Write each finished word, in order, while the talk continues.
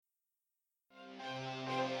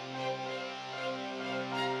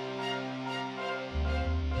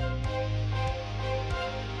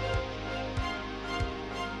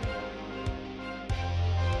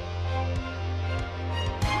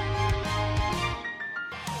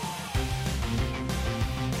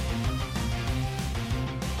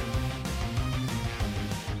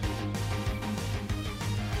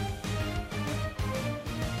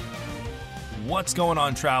What's going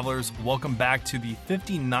on, travelers? Welcome back to the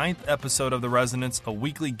 59th episode of The Resonance, a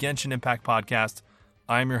weekly Genshin Impact podcast.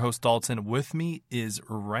 I'm your host, Dalton. With me is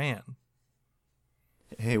Ran.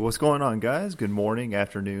 Hey, what's going on, guys? Good morning,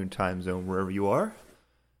 afternoon, time zone, wherever you are.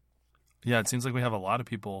 Yeah, it seems like we have a lot of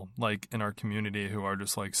people like in our community who are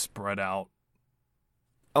just like spread out.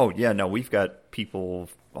 Oh, yeah, no, we've got people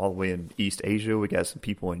all the way in East Asia. We got some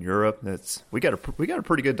people in Europe. We got a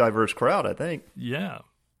pretty good diverse crowd, I think. Yeah.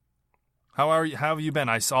 How are you? How have you been?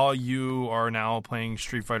 I saw you are now playing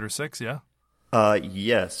Street Fighter 6, yeah?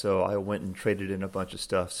 Yeah, so I went and traded in a bunch of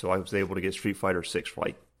stuff, so I was able to get Street Fighter 6 for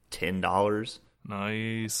like $10.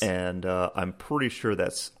 Nice. And I'm pretty sure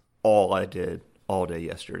that's all I did all day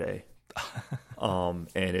yesterday. And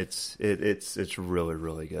it's really,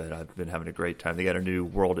 really good. I've been having a great time. They got a new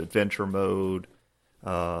World Adventure mode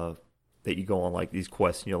that you go on like these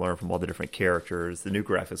quests and you learn from all the different characters. The new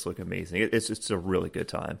graphics look amazing. It's a really good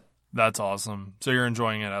time. That's awesome. So you're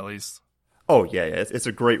enjoying it at least? Oh yeah. It's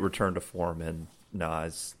a great return to form, and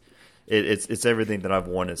it's everything that I've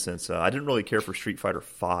wanted since I didn't really care for Street Fighter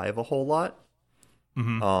 5 a whole lot.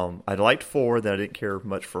 Mm-hmm. I liked 4, then I didn't care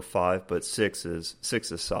much for 5, but 6 is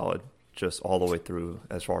solid, just all the way through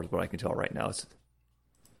as far as what I can tell right now.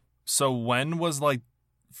 So when was like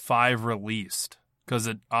 5 released? Because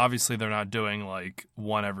obviously they're not doing like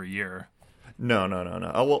one every year. No.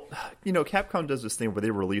 Oh, well, Capcom does this thing where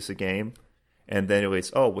they release a game, and then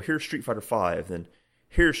it's, here's Street Fighter 5, then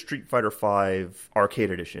here's Street Fighter 5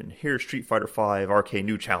 Arcade Edition, here's Street Fighter 5 Arcade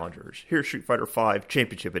New Challengers, here's Street Fighter 5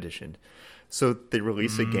 Championship Edition. So they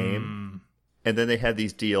release a game, and then they have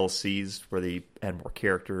these DLCs where they add more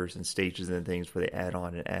characters and stages and things where they add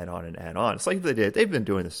on and add on and add on. It's like they've been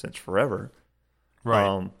doing this since forever.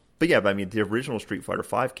 Right. But I mean, the original Street Fighter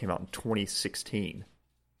 5 came out in 2016.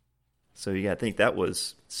 So I think that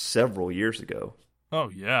was several years ago. Oh,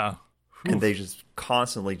 yeah. Whew. And they just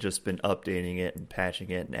constantly just been updating it and patching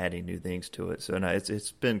it and adding new things to it. So no,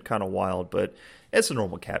 it's been kind of wild, but it's a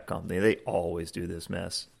normal Capcom thing. They always do this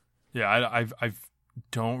mess. Yeah, I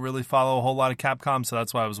don't really follow a whole lot of Capcom, so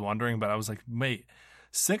that's why I was wondering. But I was like, wait,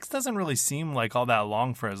 6 doesn't really seem like all that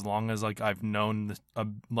long for as long as like I've known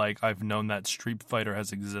that Street Fighter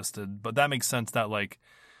has existed. But that makes sense that like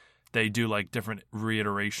they do like different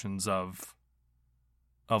reiterations of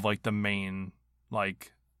like the main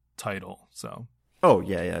like title. So. Oh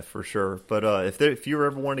yeah, for sure. But if you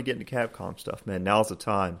ever want to get into Capcom stuff, man, now's the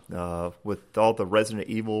time. With all the Resident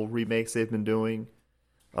Evil remakes they've been doing.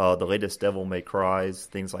 The latest Devil May Cries,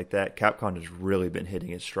 things like that. Capcom has really been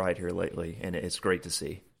hitting its stride here lately, and it's great to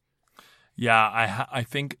see. Yeah, I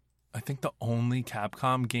think the only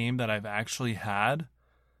Capcom game that I've actually had,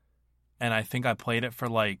 and I think I played it for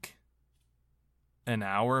like an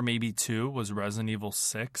hour, maybe 2, was Resident Evil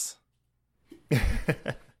 6.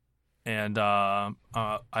 And I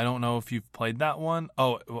don't know if you've played that one.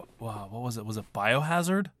 Oh, wow, what was it? Was it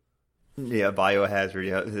Biohazard? Yeah, Biohazard.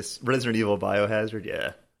 Yeah, this Resident Evil Biohazard.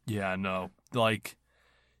 Yeah. Yeah, no. Like,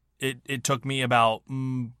 it took me about.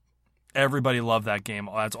 Everybody loved that game.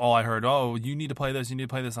 That's all I heard. Oh, you need to play this. You need to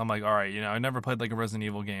play this. I'm like, all right. I never played like a Resident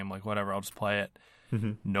Evil game. Like, whatever. I'll just play it.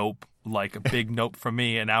 Mm-hmm. Nope. Like a big nope from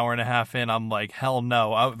me. An hour and a half in, I'm like, hell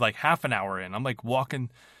no. I was like half an hour in. I'm like walking.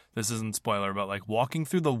 This isn't spoiler, but like walking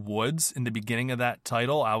through the woods in the beginning of that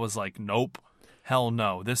title, I was like, nope. Hell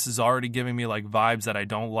no. This is already giving me like vibes that I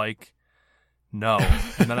don't like. No.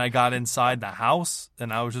 And then I got inside the house,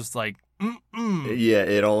 and I was just like, Yeah,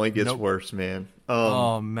 it only gets worse, man.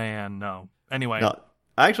 Oh, man, no. Anyway. No,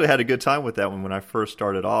 I actually had a good time with that one when I first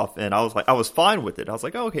started off, and I was fine with it. I was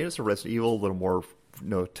like, oh, okay, it's a Resident Evil, a little more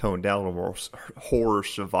toned down, a little more horror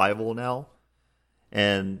survival now.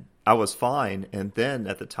 And I was fine, and then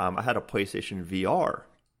at the time, I had a PlayStation VR.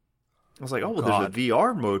 I was like, oh, well, there's a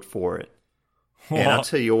VR mode for it. And I'll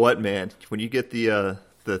tell you what, man, when you get the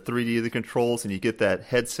 3D of the controls and you get that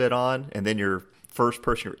headset on, and then you're first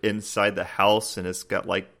person, you're inside the house, and it's got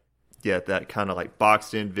like, that kind of like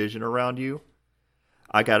boxed in vision around you.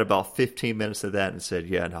 I got about 15 minutes of that and said,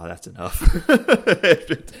 yeah, no, that's enough.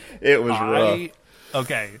 It was rough.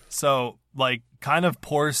 Okay, so like kind of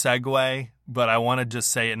poor segue, but I want to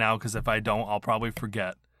just say it now because if I don't, I'll probably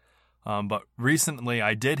forget. But recently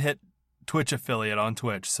I did hit Twitch affiliate on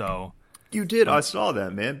Twitch, so... You did. I saw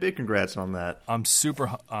that, man. Big congrats on that. I'm super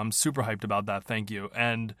hyped about that. Thank you.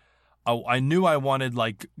 And I knew I wanted,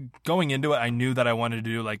 like, going into it, I knew that I wanted to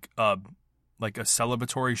do like a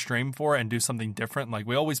celebratory stream for it and do something different. Like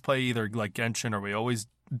we always play either like Genshin or we always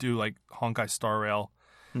do like Honkai Star Rail.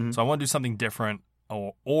 Mm-hmm. So I want to do something different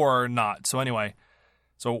or not. So anyway,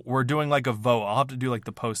 so we're doing like a vote. I'll have to do like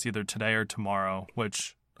the post either today or tomorrow,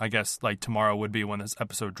 which I guess like tomorrow would be when this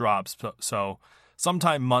episode drops. So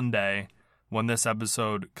sometime Monday when this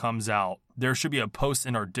episode comes out, there should be a post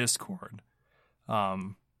in our Discord.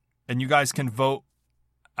 And you guys can vote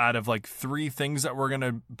out of like 3 things that we're going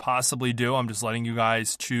to possibly do. I'm just letting you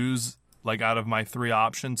guys choose like out of my 3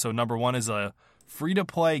 options. So number 1 is a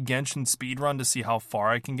free-to-play Genshin speedrun to see how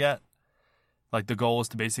far I can get. Like the goal is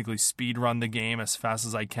to basically speedrun the game as fast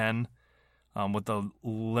as I can with the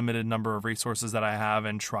limited number of resources that I have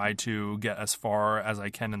and try to get as far as I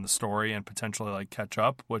can in the story and potentially like catch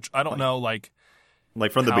up, which I don't know like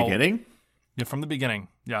from the beginning? Yeah, from the beginning.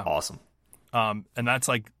 Yeah. Awesome. And that's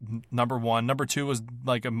like number 1. Number 2 was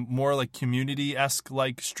like a more like community-esque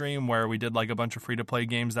like stream where we did like a bunch of free-to-play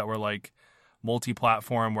games that were like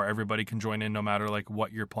multi-platform where everybody can join in no matter like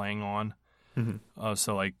what you're playing on. Mm-hmm.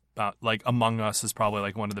 So like Among Us is probably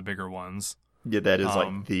like one of the bigger ones. Yeah, that is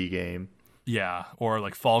like the game. Yeah, or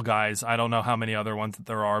like Fall Guys. I don't know how many other ones that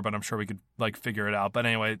there are, but I'm sure we could like figure it out. But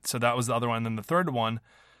anyway, so that was the other one. And then the third one,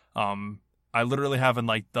 I literally have in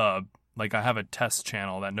like I have a test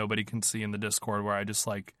channel that nobody can see in the Discord where I just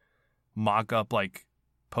like mock up like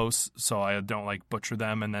posts so I don't like butcher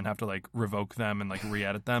them and then have to like revoke them and like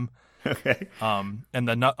re-edit them. Okay. And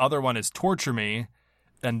the other one is Torture Me,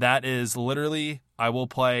 and that is literally I will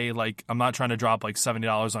play like I'm not trying to drop like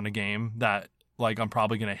 $70 on a game that like I'm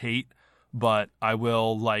probably gonna hate, but I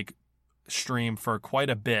will like stream for quite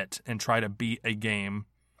a bit and try to beat a game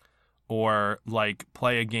or like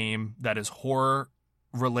play a game that is horror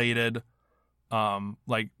related,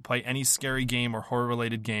 like play any scary game or horror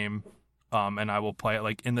related game, and I will play it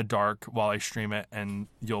like in the dark while I stream it, and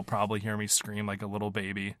you'll probably hear me scream like a little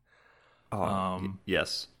baby.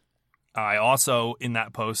 Yes. I also in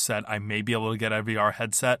that post said I may be able to get a VR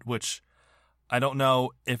headset, which I don't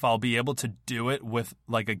know if I'll be able to do it with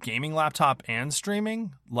like a gaming laptop and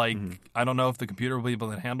streaming. Like I don't know if the computer will be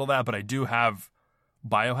able to handle that, but I do have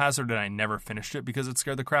Biohazard and I never finished it because it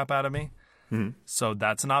scared the crap out of me. So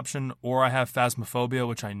that's an option. Or I have Phasmophobia,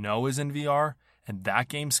 which I know is in VR, and that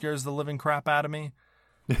game scares the living crap out of me.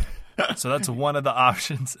 So that's one of the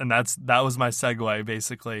options, and that was my segue,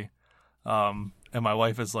 basically. And my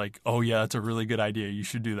wife is like, "Oh yeah, that's a really good idea. You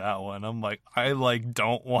should do that one." I'm like, I like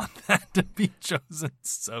don't want that to be chosen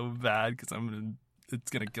so bad because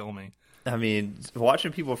it's gonna kill me. I mean,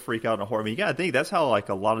 watching people freak out in a horror. I mean, you gotta think that's how like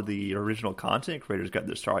a lot of the original content creators got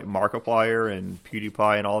their start. Like Markiplier and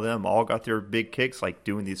PewDiePie and all them all got their big kicks like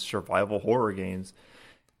doing these survival horror games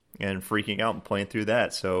and freaking out and playing through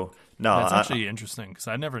that. So no, that's actually interesting because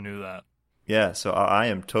I never knew that. Yeah, so I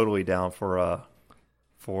am totally down for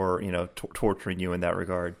torturing you in that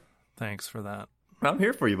regard. Thanks for that. I'm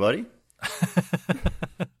here for you, buddy.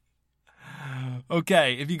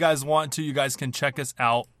 Okay, if you guys want to, you guys can check us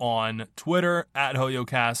out on Twitter at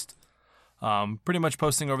HoYoCast. Pretty much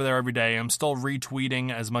posting over there every day. I'm still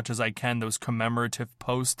retweeting as much as I can those commemorative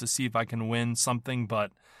posts to see if I can win something,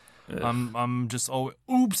 but I'm just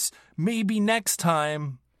oops, maybe next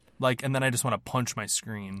time. Like, and then I just want to punch my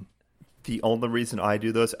screen. The only reason I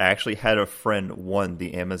do those, I actually had a friend won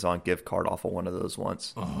the Amazon gift card off of one of those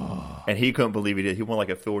once. Oh. And he couldn't believe he did. He won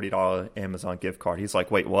like a $40 Amazon gift card. He's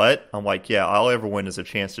like, wait, what? I'm like, yeah, all I ever win is a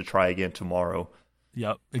chance to try again tomorrow.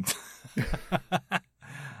 Yep.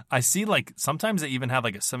 I see like sometimes they even have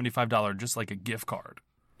like a $75 just like a gift card.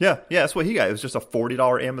 Yeah, that's what he got. It was just a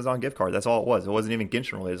 $40 Amazon gift card. That's all it was. It wasn't even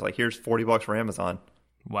Genshin related. It's like, here's $40 for Amazon.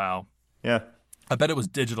 Wow. Yeah. I bet it was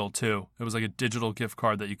digital, too. It was like a digital gift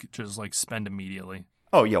card that you could just like spend immediately.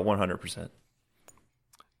 Oh, yeah, 100%.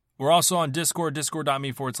 We're also on Discord,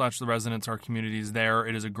 discord.me/The Residents. Our community is there.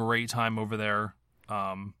 It is a great time over there.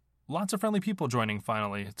 Lots of friendly people joining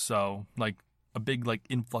finally. So, like, a big like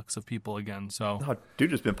influx of people again. So,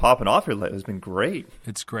 dude, it's been popping off here lately. It's been great.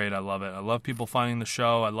 It's great. I love it. I love people finding the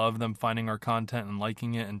show. I love them finding our content and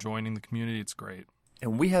liking it and joining the community. It's great.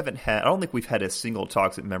 And I don't think we've had a single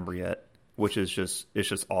toxic member yet. Which is just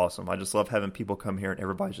awesome. I just love having people come here and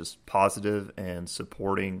everybody's just positive and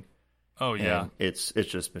supporting. Oh yeah, and it's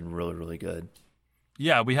just been really, really good.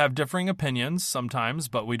 Yeah, we have differing opinions sometimes,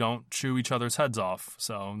 but we don't chew each other's heads off,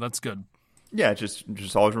 so that's good. Yeah, just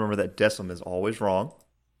always remember that Decim is always wrong.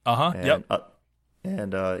 Yep.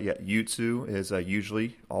 Yutsu is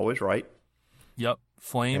usually always right. Yep.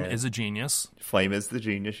 Flame is a genius. Flame is the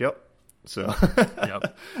genius. Yep. So.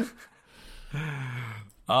 Yep.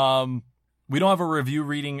 We don't have a review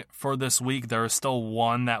reading for this week. There is still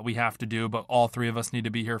one that we have to do, but all 3 of us need to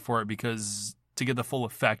be here for it because to get the full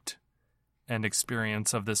effect and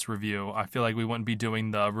experience of this review, I feel like we wouldn't be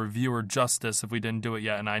doing the reviewer justice if we didn't do it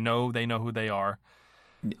yet, and I know they know who they are.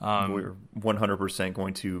 We're 100%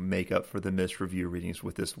 going to make up for the missed review readings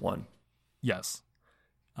with this one. Yes.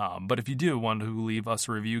 But if you do want to leave us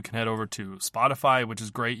a review, you can head over to Spotify, which is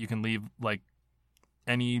great. You can leave like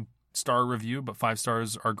any star review, but 5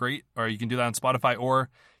 stars are great. Or you can do that on Spotify. Or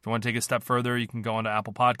if you want to take a step further, you can go onto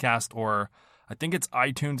Apple Podcast, or I think it's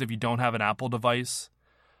iTunes if you don't have an Apple device.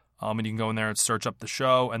 And you can go in there and search up the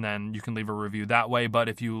show, and then you can leave a review that way. But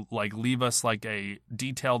if you like leave us like a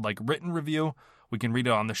detailed like written review, we can read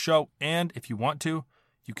it on the show. And if you want to,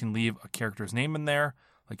 you can leave a character's name in there.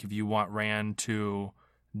 Like if you want Rand to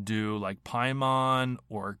do like Paimon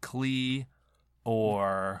or Klee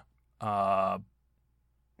or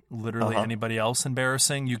literally anybody else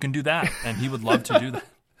embarrassing, you can do that, and he would love to do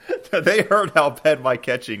that. They heard how bad my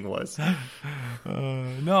catching was.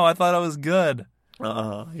 No, I thought I was good.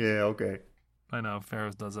 Yeah, okay. I know,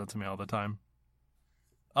 Ferris does that to me all the time.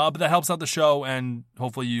 But that helps out the show, and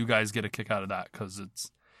hopefully you guys get a kick out of that, because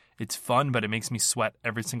it's fun, but it makes me sweat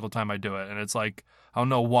every single time I do it. And it's like, I don't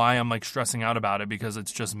know why I'm like stressing out about it, because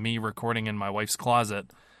it's just me recording in my wife's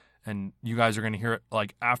closet, and you guys are going to hear it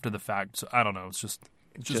like after the fact. So I don't know. It's just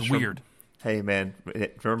weird. Hey, man,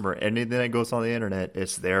 remember, anything that goes on the internet,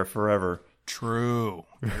 it's there forever. True.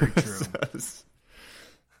 Very true.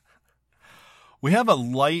 We have a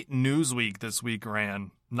light news week this week, Rand.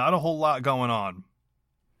 Not a whole lot going on.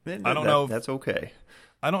 I don't know. That's okay.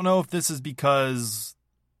 I don't know if this is because,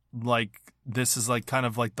 like, this is like kind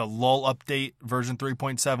of like the lull update version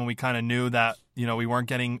 3.7. We kind of knew that, you know, we weren't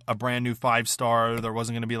getting a brand new 5-star. There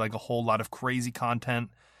wasn't going to be like a whole lot of crazy content.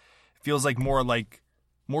 It feels like more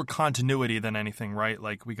continuity than anything, right?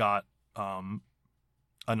 Like we got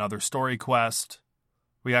another story quest.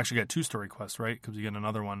 We actually got 2 story quests, right? Because we get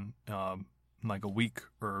another one in like a week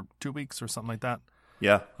or 2 weeks or something like that.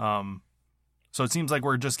 Yeah. So it seems like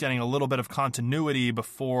we're just getting a little bit of continuity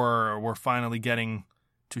before we're finally getting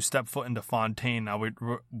to step foot into Fontaine. Now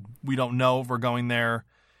we don't know if we're going there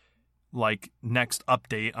like next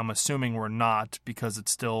update. I'm assuming we're not, because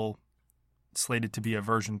it's still slated to be a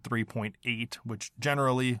version 3.8, which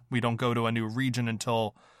generally we don't go to a new region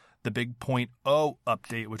until the big 0.0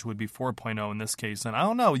 update, which would be 4.0 in this case. And I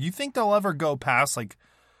don't know, you think they'll ever go past like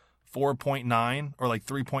 4.9 or like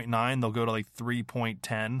 3.9? They'll go to like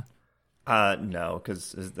 3.10? No,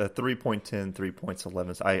 because the 3.10,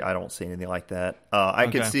 3.11, I don't see anything like that. I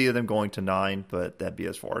could see them going to 9, but that'd be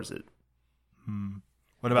as far as it.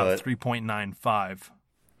 What about 3.95?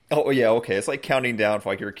 Oh, yeah, okay. It's like counting down for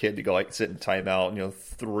like your kid to go like sit in timeout, and, you know,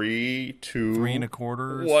 3, 2... 3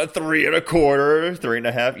 1/4? What, 3 1/4? 3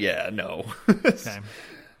 1/2? Yeah, no. Okay.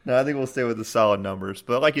 No, I think we'll stay with the solid numbers.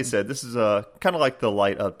 But like you said, this is kind of like the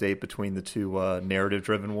light update between the 2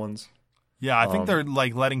 narrative-driven ones. Yeah, I think they're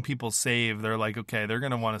like letting people save. They're like, okay, they're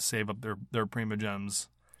going to want to save up their Prima Gems.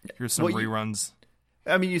 Here's some reruns.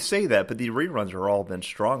 I mean, you say that, but the reruns are all been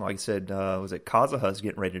strong. Like I said, was it Kazuha's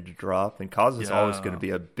getting ready to drop? And Kazuha's always going to be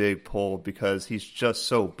a big pull because he's just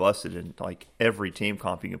so busted in like every team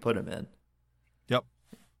comp you can put him in. Yep.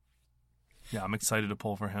 Yeah, I'm excited to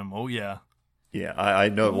pull for him. Oh, yeah. Yeah, I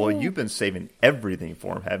know. Ooh. Well, you've been saving everything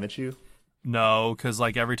for him, haven't you? No, because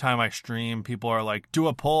like every time I stream, people are like, do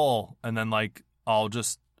a pull. And then like I'll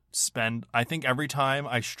just spend, I think every time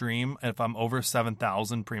I stream, if I'm over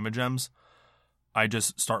 7,000 Prima Gems, I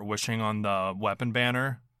just start wishing on the weapon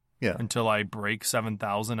banner until I break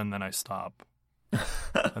 7,000, and then I stop.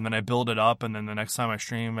 And then I build it up, and then the next time I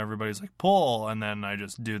stream, everybody's like, pull. And then I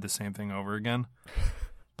just do the same thing over again.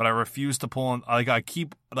 But I refuse to pull. Like I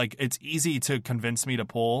keep, like it's easy to convince me to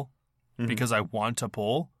pull because I want to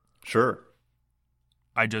pull. Sure.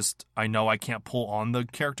 I know I can't pull on the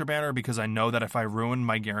character banner because I know that if I ruin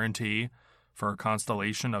my guarantee for a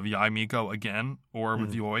constellation of Yai Miko again or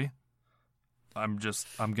with Yoi, I'm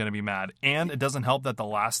going to be mad. And it doesn't help that the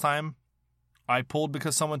last time I pulled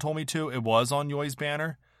because someone told me to, it was on Yoi's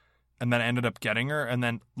banner, and then I ended up getting her. And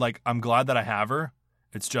then, like, I'm glad that I have her.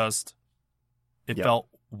 It's just, it felt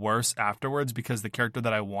worse afterwards because the character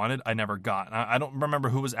that I wanted, I never got. I don't remember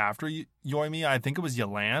who was after Yoimi. I think it was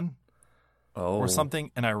Yelan. Or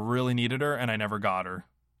something, and I really needed her, and I never got her.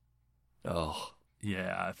 Oh.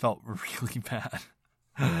 Yeah, it felt really bad.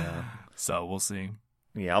 Yeah. So, we'll see.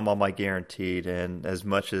 Yeah, I'm on my guaranteed, and as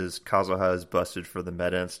much as Kazuha is busted for the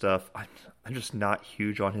meta and stuff, I'm just not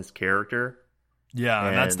huge on his character. Yeah,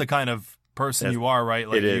 and that's the kind of person you are, right?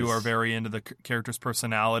 Like, you are very into the character's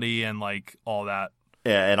personality and, like, all that.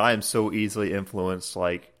 Yeah, and I am so easily influenced,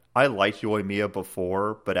 like, I liked Yoimiya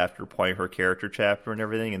before, but after playing her character chapter and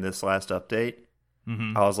everything in this last update,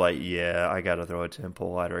 I was like, yeah, I got to throw a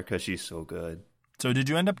temple at her because she's so good. So did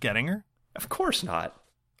you end up getting her? Of course not.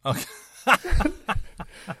 Okay.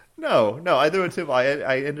 No, I threw a temple.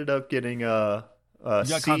 I ended up getting You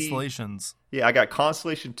got C, Constellations. Yeah, I got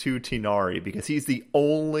Constellation 2 Tinari because he's the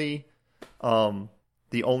only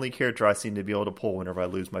character I seem to be able to pull whenever I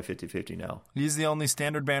lose my 50-50 now. He's the only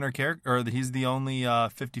standard banner character, or he's the only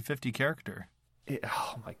 50-50 character.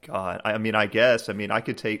 Oh my god! I guess. I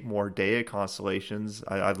could take more Dea constellations.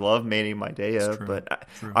 I love manning my Dea, but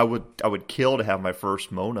I would kill to have my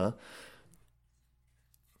first Mona.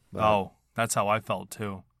 But, that's how I felt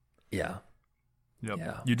too. Yeah. Yep.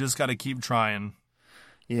 Yeah. You just got to keep trying.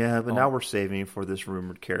 Yeah, but now we're saving for this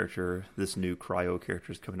rumored character. This new Cryo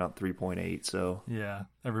character is coming out 3.8. So yeah,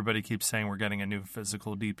 everybody keeps saying we're getting a new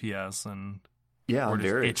physical DPS, and yeah, we're I'm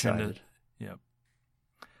very excited. Yep.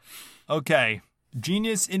 Okay.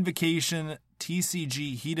 Genius Invocation,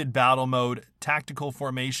 TCG, Heated Battle Mode, Tactical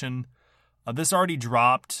Formation. This already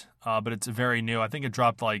dropped, but it's very new. I think it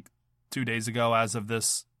dropped like 2 days ago as of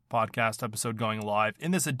this podcast episode going live.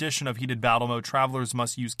 In this edition of Heated Battle Mode, travelers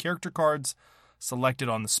must use character cards selected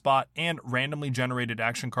on the spot and randomly generated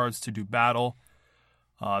action cards to do battle.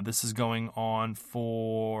 This is going on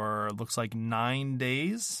for, looks like 9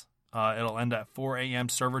 days. It'll end at 4 a.m.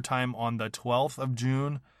 server time on the 12th of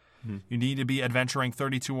June. You need to be adventure rank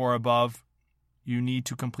 32 or above. You need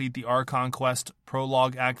to complete the Archon Quest,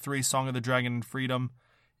 Prologue, Act 3, Song of the Dragon and Freedom,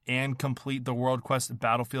 and complete the World Quest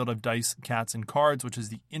Battlefield of Dice, Cats, and Cards, which is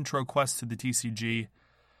the intro quest to the TCG.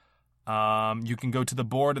 You can go to the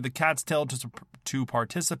board of the Cat's Tail to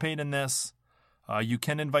participate in this. You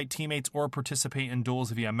can invite teammates or participate in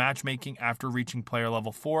duels via matchmaking after reaching player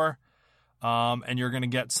level 4. And you're going to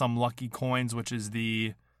get some lucky coins, which is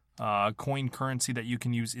the coin currency that you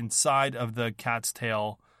can use inside of the Cat's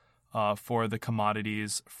Tail for the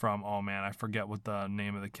commodities from, oh man, I forget what the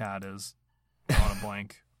name of the cat is. I'm on a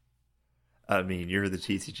blank. You're the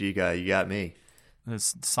TCG guy. You got me.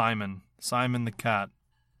 It's Simon. Simon the cat.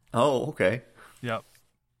 Oh, okay. Yep.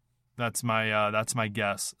 That's my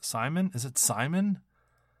guess. Simon? Is it Simon?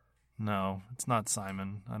 No, it's not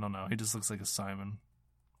Simon. I don't know. He just looks like a Simon.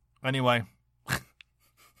 Anyway.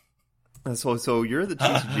 So you're the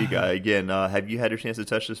TCG guy again. Have you had a chance to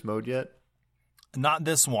touch this mode yet? Not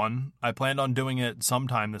this one. I planned on doing it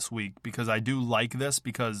sometime this week because I do like this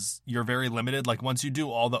because you're very limited. Like once you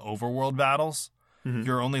do all the overworld battles,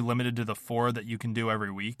 you're only limited to the 4 that you can do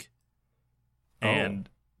every week. And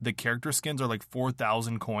the character skins are like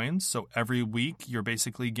 4,000 coins. So every week you're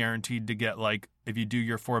basically guaranteed to get like, if you do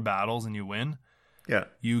your 4 battles and you win,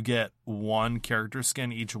 you get 1 character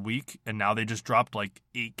skin each week. And now they just dropped like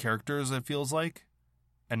 8 characters, it feels like.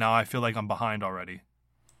 And now I feel like I'm behind already.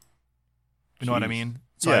 You know what I mean?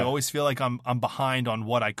 So I always feel like I'm behind on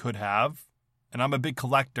what I could have. And I'm a big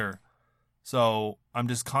collector. So I'm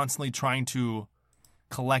just constantly trying to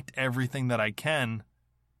collect everything that I can.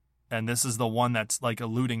 And this is the one that's like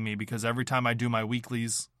eluding me because every time I do my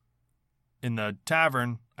weeklies in the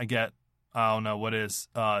tavern, I get, I don't know what it is,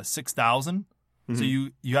 6,000. So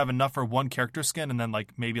you have enough for 1 character skin and then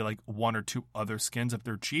like maybe like 1 or 2 other skins if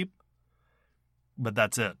they're cheap. But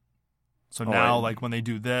that's it. So now, like, when they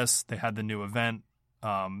do this, they had the new event.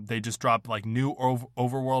 They just dropped, like, new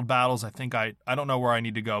overworld battles. I think I don't know where I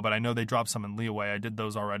need to go, but I know they dropped some in Leeway. I did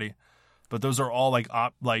those already. But those are all,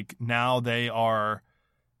 like now they are,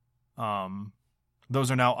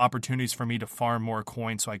 those are now opportunities for me to farm more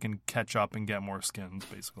coins so I can catch up and get more skins,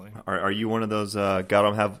 basically. Are you one of those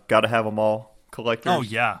gotta have them all collectors? Oh,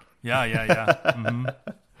 yeah. Yeah.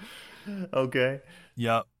 Okay.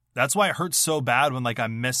 Yep. That's why it hurts so bad when, like, I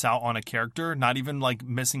miss out on a character, not even, like,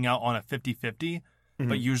 missing out on a 50-50,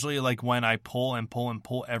 but usually, like, when I pull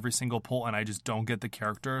every single pull and I just don't get the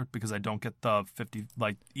character because I don't get the 50,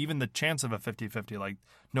 like, even the chance of a 50-50, like,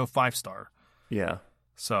 no 5-star. Yeah.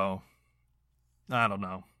 So, I don't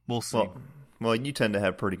know. We'll see. Well, you tend to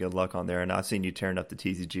have pretty good luck on there, and I've seen you tearing up the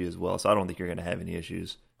TCG as well, so I don't think you're going to have any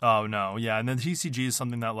issues. Oh, no. Yeah, and then the TCG is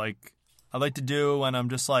something that, like, I like to do when I'm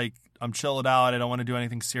just, like, I'm chilled out. I don't want to do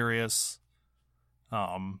anything serious.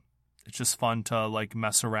 It's just fun to like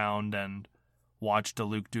mess around and watch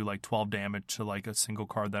Diluc do like 12 damage to like a single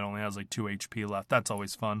card that only has like 2 HP left. That's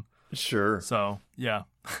always fun. Sure. So yeah.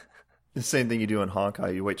 The same thing you do in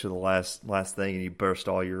Honkai. You wait till the last thing and you burst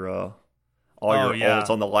all your ults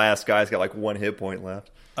on the last guy. He's got like 1 hit point left.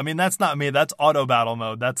 I mean, that's not me. That's auto battle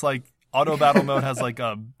mode. That's like auto battle mode has like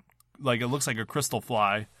it looks like a crystal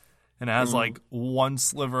fly. And it has, like, 1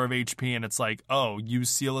 sliver of HP, and it's like, oh, use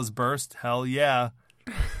Seala's Burst? Hell yeah.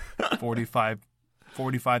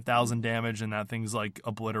 45,000 damage, and that thing's, like,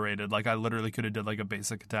 obliterated. Like, I literally could have did, like, a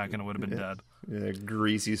basic attack, and it would have been dead. Yeah,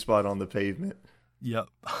 greasy spot on the pavement. Yep.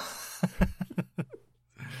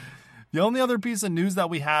 The only other piece of news that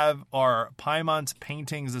we have are Paimon's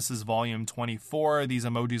paintings. This is volume 24. These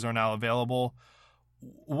emojis are now available.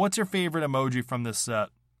 what's your favorite emoji from this set?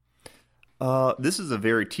 This is a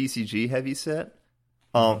very TCG heavy set.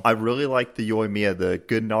 I really like the Yoimiya, the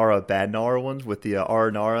good Nara, bad Nara ones with the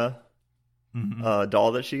R Nara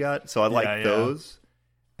doll that she got. So I like those,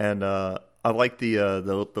 and I like the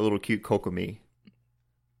little cute Kokomi.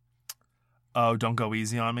 Oh, don't go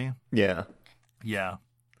easy on me. Yeah.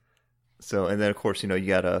 So, and then of course, you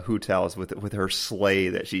got Hu Tao's with her sleigh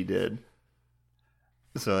that she did.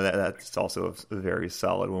 So that's also a very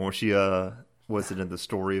solid one. Where she was it in the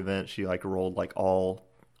story event? She like rolled like all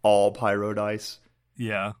pyro dice.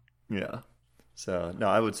 Yeah. So no,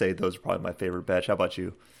 I would say those are probably my favorite batch. How about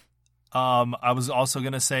you? I was also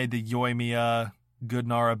gonna say the Yoimiya, good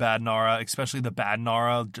Nara, bad Nara, especially the bad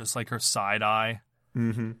Nara, just like her side eye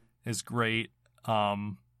is great.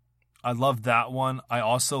 I love that one. I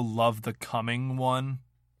also love the coming one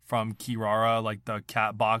from Kirara, like the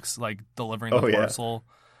cat box, like delivering the parcel.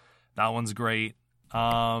 That one's great.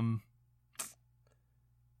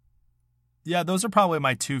 Yeah, those are probably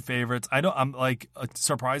my two favorites. I'm like,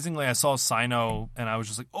 surprisingly, I saw Sino and I was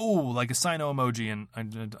just like, oh, like a Sino emoji, and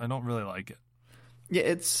I don't really like it. Yeah,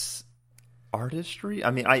 it's artistry. I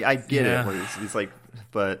mean, I get it. Where it's like,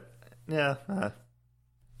 but yeah.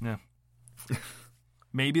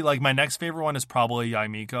 Maybe like my next favorite one is probably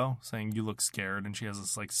Yaimiko saying you look scared, and she has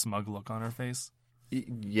this like smug look on her face.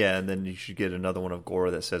 Yeah, and then you should get another one of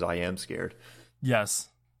Gora that says I am scared. Yes.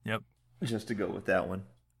 Yep. Just to go with that one.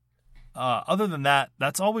 Other than that,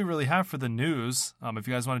 that's all we really have for the news. If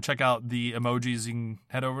you guys want to check out the emojis, you can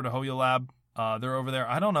head over to Hoyo Lab. They're over there.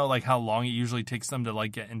 I don't know like how long it usually takes them to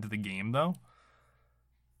like get into the game though.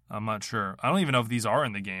 I'm not sure. I don't even know if these are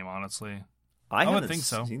in the game, honestly. I would think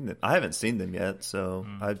so. I haven't seen them yet, so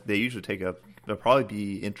they usually they'll probably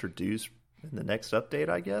be introduced in the next update,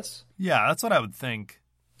 I guess. Yeah, that's what I would think.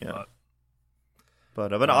 Yeah.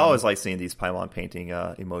 But I always like seeing these Paimon painting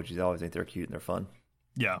emojis. I always think they're cute and they're fun.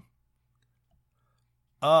 Yeah.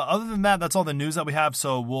 Other than that, that's all the news that we have,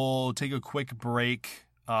 so we'll take a quick break.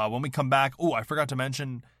 When we come back, I forgot to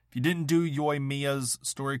mention, if you didn't do Yoimiya's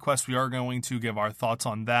story quest, we are going to give our thoughts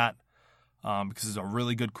on that. Because it's a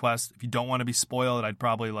really good quest. If you don't want to be spoiled, I'd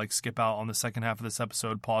probably like skip out on the second half of this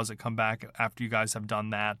episode, pause it, come back after you guys have done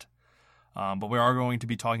that. But we are going to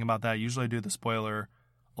be talking about that. Usually I do the spoiler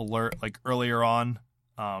alert like earlier on.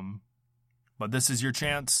 But this is your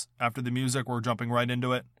chance. After the music, we're jumping right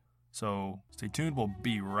into it. So stay tuned. We'll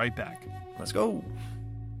be right back. Let's go.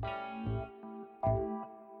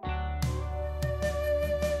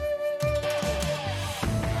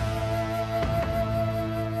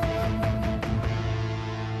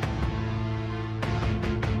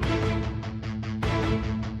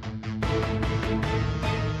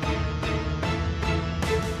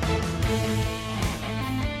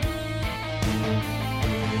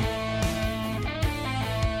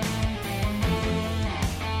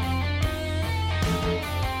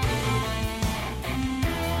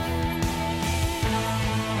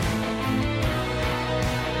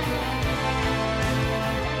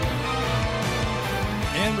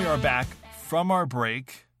 Are back from our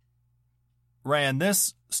break. Ryan,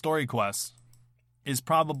 this story quest is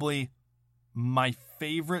probably my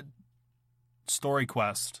favorite story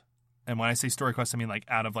quest. And when I say story quest, I mean like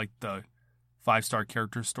out of like the 5-star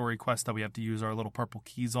character story quest that we have to use our little purple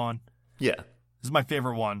keys on. Yeah. This is my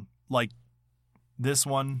favorite one. Like this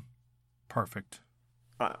one, perfect.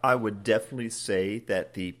 I would definitely say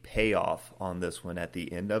that the payoff on this one at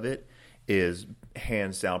the end of it is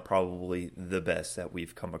hands down probably the best that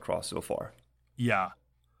we've come across so far. Yeah.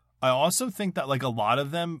 I also think that like a lot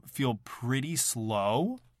of them feel pretty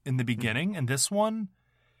slow in the beginning, and this one,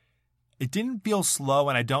 it didn't feel slow,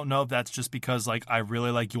 and I don't know if that's just because like I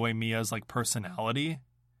really like Yoimiya's like personality.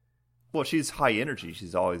 Well, she's high energy.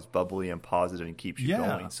 She's always bubbly and positive and keeps you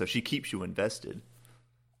going, so she keeps you invested.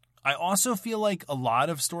 I also feel like a lot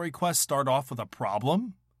of story quests start off with a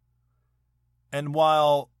problem, and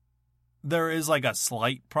while there is like a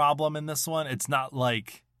slight problem in this one, it's not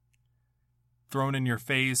like thrown in your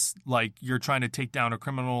face like you're trying to take down a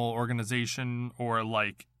criminal organization or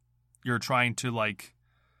like you're trying to like,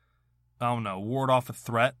 I don't know, ward off a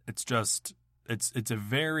threat. It's just it's a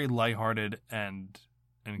very lighthearted and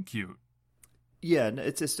cute. Yeah,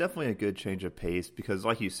 it's definitely a good change of pace because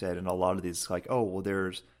like you said, in a lot of these, like, oh, well,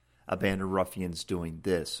 there's a band of ruffians doing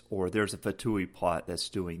this, or there's a Fatui plot that's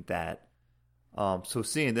doing that. So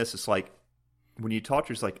seeing this, it's like when you talk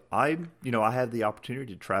to, it's like I have the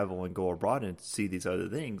opportunity to travel and go abroad and see these other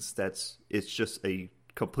things. It's just a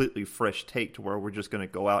completely fresh take to where we're just going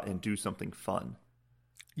to go out and do something fun.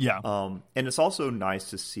 Yeah. And it's also nice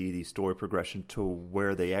to see the story progression to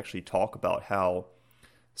where they actually talk about how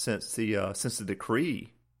since the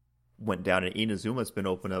decree went down and Inazuma's been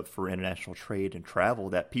opened up for international trade and travel,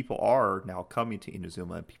 that people are now coming to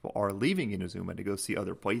Inazuma and people are leaving Inazuma to go see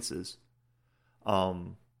other places.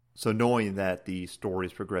 So knowing that the story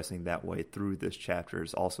is progressing that way through this chapter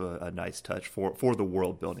is also a nice touch for the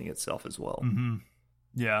world building itself as well. Mm-hmm.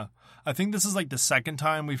 Yeah. I think this is like the second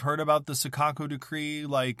time we've heard about the Sukaku decree,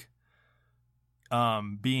 like,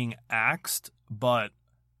 being axed, but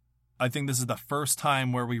I think this is the first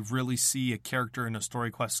time where we really see a character in a story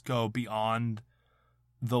quest go beyond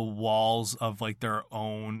the walls of like their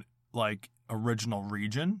own like original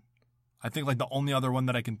region. I think like the only other one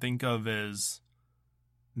that I can think of is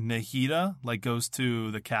Nahida, like goes to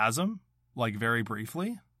the chasm like very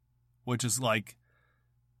briefly, which is like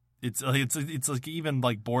it's like even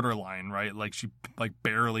like borderline, right? Like she like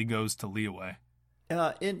barely goes to Liyue.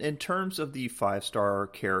 In terms of the 5-star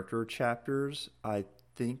character chapters, I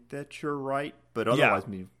think that you're right, but otherwise,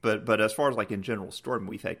 but as far as like in general story,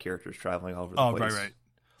 we've had characters traveling all over the place. Right.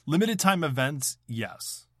 Limited time events,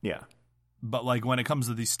 yes. Yeah. But like when it comes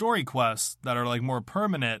to these story quests that are like more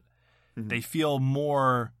permanent, they feel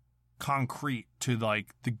more concrete to like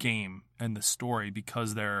the game and the story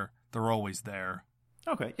because they're always there.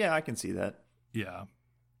 Okay, yeah, I can see that. Yeah.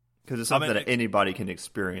 Because it's something that anybody can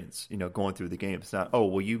experience, going through the game. It's not, oh,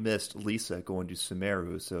 well, you missed Lisa going to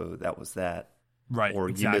Sumeru, so that was that. Right, or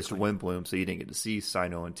you missed Windbloom, so you didn't get to see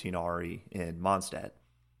Sino and Tinari in Mondstadt.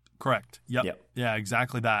 Correct. Yep. Yeah,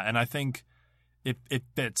 exactly that. And I think it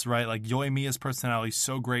fits, right? Like Yoimiya's personality is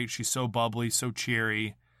so great. She's so bubbly, so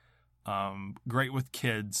cheery, great with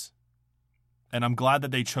kids. And I'm glad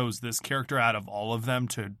that they chose this character out of all of them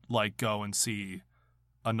to like go and see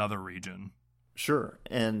another region. Sure.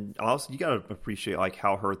 And also you got to appreciate like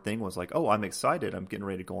how her thing was like, oh, I'm excited. I'm getting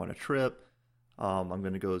ready to go on a trip. I'm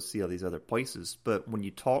going to go see all these other places. But when you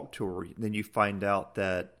talk to her, then you find out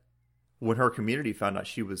that when her community found out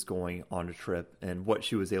she was going on a trip and what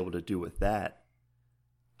she was able to do with that,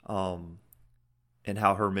 and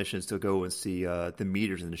how her mission is to go and see the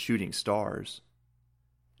meteors and the shooting stars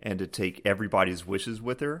and to take everybody's wishes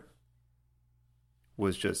with her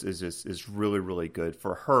is really, really good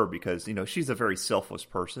for her because, she's a very selfless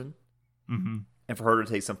person. Mm-hmm. And for her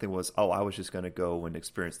to take something was, oh, I was just going to go and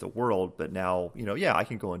experience the world, but now, I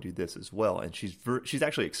can go and do this as well. And she's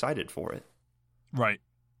actually excited for it. Right.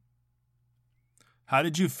 How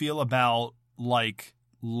did you feel about, like,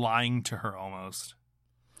 lying to her almost?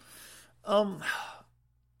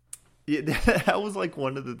 Yeah, that was, like,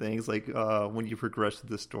 one of the things, like, when you progress through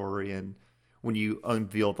the story and when you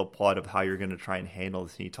unveil the plot of how you're going to try and handle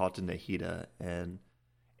this and you talk to Nahida, and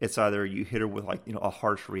it's either you hit her with, like, a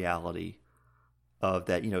harsh reality of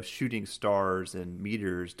that, shooting stars and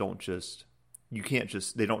meteors they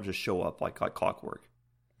don't just show up like clockwork.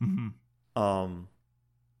 Mm-hmm.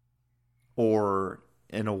 Or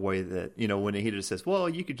in a way that, when he just says, well,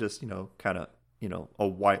 you could just, kind of, a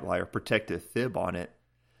white lie or protective fib on it.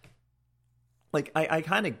 Like, I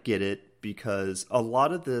kind of get it because a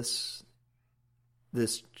lot of this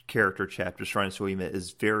character chapter, Shrine of Suima,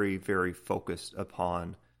 is very, very focused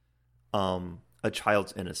upon a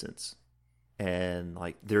child's innocence. And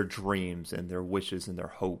like their dreams and their wishes and their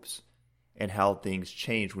hopes and how things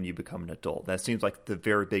change when you become an adult. That seems like the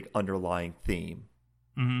very big underlying theme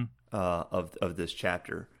of this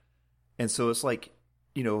chapter. And so it's like,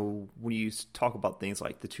 when you talk about things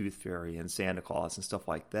like the Tooth Fairy and Santa Claus and stuff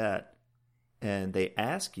like that, and they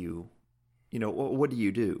ask you, what do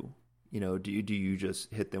you do? Do you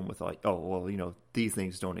just hit them with like, oh, well, these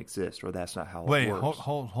things don't exist or that's not how it works? Wait,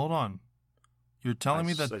 hold on. You're telling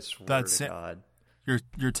me that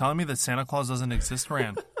you're telling me that Santa Claus doesn't exist,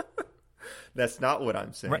 Rand? That's not what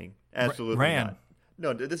I'm saying. Absolutely Rand.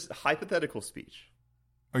 not. No, this is hypothetical speech.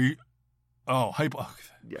 Are you? Oh,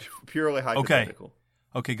 yeah, purely hypothetical.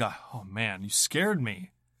 Okay, God. Oh man, you scared me.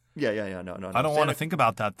 Yeah. No. I don't want to think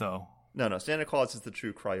about that though. No. Santa Claus is the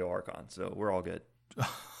true Cryo Archon, so we're all good.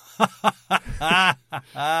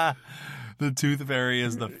 The Tooth Fairy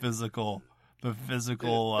is the physical. The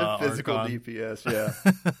physical Archon. DPS, yeah.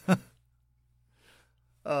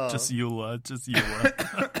 Just Eula.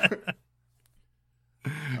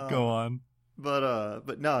 Go on.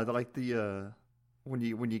 But no, like the when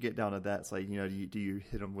you get down to that, it's like, do you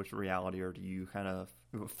hit them with reality or do you kind of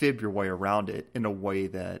fib your way around it in a way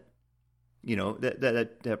that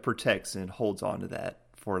that protects and holds on to that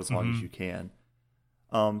for as long as you can.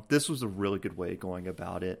 This was a really good way of going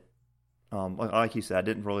about it. Like you said, I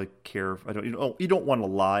didn't really care. You don't want to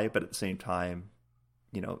lie, but at the same time,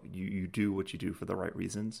 you do what you do for the right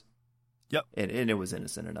reasons. Yep. And it was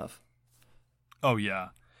innocent enough. Oh yeah.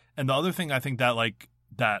 And the other thing I think that like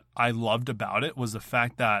that I loved about it was the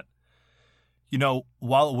fact that, you know,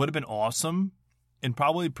 while it would have been awesome and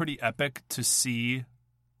probably pretty epic to see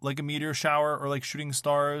like a meteor shower or like shooting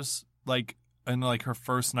stars, like in like her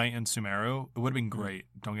first night in Sumeru, it would have been great.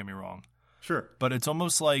 Don't get me wrong. Sure. But it's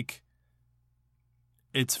almost like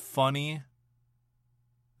it's funny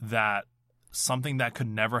that something that could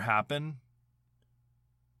never happen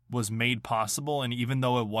was made possible. And even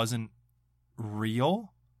though it wasn't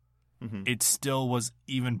real, it still was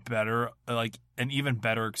even better, like an even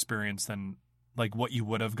better experience than like what you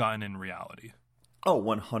would have gotten in reality. Oh,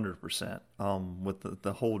 100%. With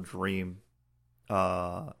the whole dream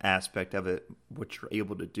aspect of it, what you're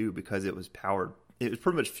able to do, because it was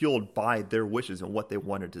pretty much fueled by their wishes and what they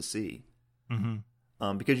wanted to see.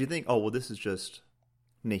 Because you think, oh, well, this is just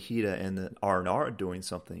Nahida and the R&R doing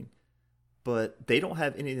something. But they don't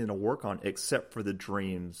have anything to work on except for the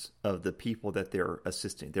dreams of the people that they're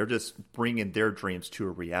assisting. They're just bringing their dreams to a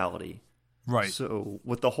reality. Right. So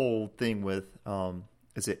with the whole thing with,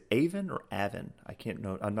 is it Avon or Avon? I can't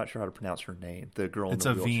know. I'm not sure how to pronounce her name. The girl in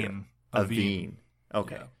the wheelchair. Aveen.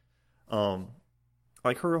 Okay. Yeah.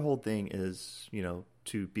 Like her whole thing is, you know,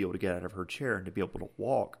 to be able to get out of her chair and to be able to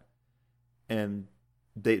walk. And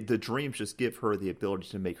the dreams just give her the ability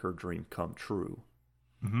to make her dream come true.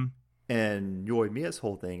 And Yoimiya's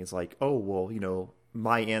whole thing is like, oh, well, you know,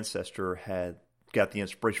 my ancestor had got the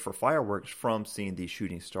inspiration for fireworks from seeing these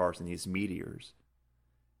shooting stars and these meteors.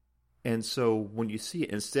 And so when you see it,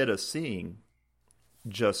 instead of seeing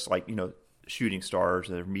just like, you know, shooting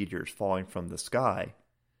stars or meteors falling from the sky,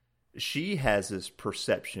 she has this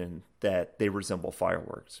perception that they resemble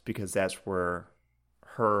fireworks, because that's where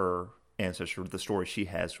her ancestor, the story she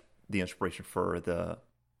has, the inspiration for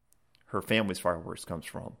her family's fireworks comes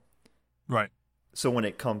from. Right. So when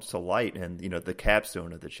it comes to light and, you know, the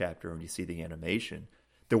capstone of the chapter, and you see the animation,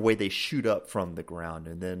 the way they shoot up from the ground,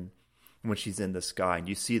 and then when she's in the sky and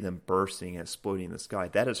you see them bursting and exploding in the sky,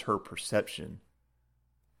 that is her perception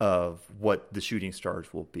of what the shooting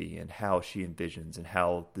stars will be and how she envisions and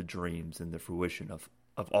how the dreams and the fruition of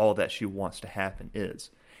all that she wants to happen is.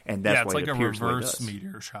 And that's it's why like it a appears reverse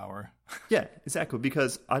meteor shower. Yeah, exactly.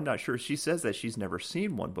 Because I'm not sure. She says that she's never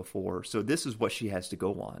seen one before, so this is what she has to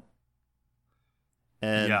go on.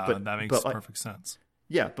 And, that makes perfect sense.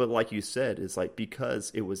 Yeah, but like you said, it's like because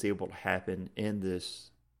it was able to happen in this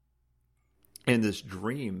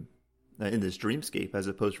dream, in this dreamscape, as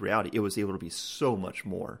opposed to reality, it was able to be so much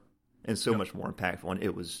more and so much more impactful. And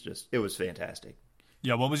it was fantastic.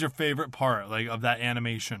 Yeah, what was your favorite part, like, of that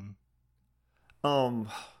animation? I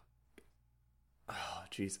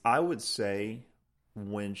would say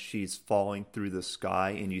when she's falling through the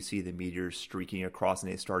sky and you see the meteors streaking across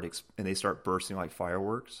and they start bursting like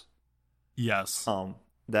fireworks. Yes.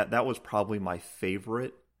 That was probably my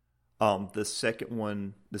favorite. The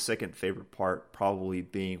second favorite part probably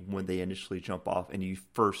being when they initially jump off and you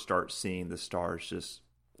first start seeing the stars just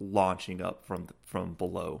launching up from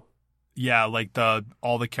below. Yeah, like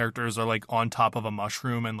all the characters are like on top of a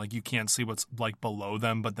mushroom and like you can't see what's like below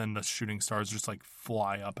them, but then the shooting stars just like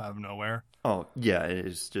fly up out of nowhere. Oh yeah, it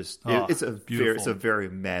is just it's a very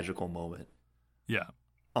magical moment. Yeah.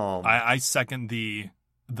 I second the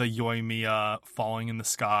Yoimiya falling in the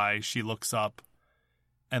sky. She looks up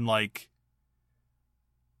and like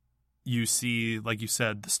you see, like you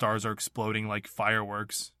said, the stars are exploding like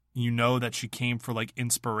fireworks. You know that she came for like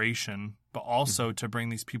inspiration, but also to bring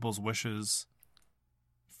these people's wishes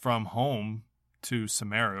from home to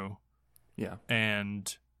Sumeru. Yeah.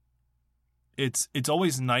 And it's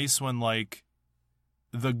always nice when like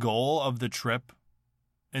the goal of the trip,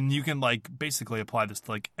 and you can like basically apply this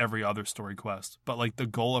to like every other story quest, but like the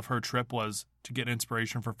goal of her trip was to get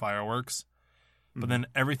inspiration for fireworks. But then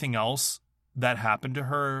everything else that happened to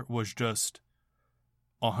her was just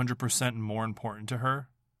 100% more important to her.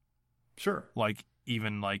 Sure. Like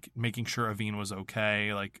even like making sure Aveen was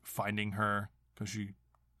okay, like finding her because she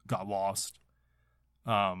got lost.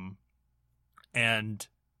 And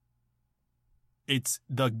it's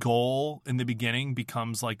the goal in the beginning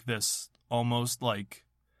becomes like this almost like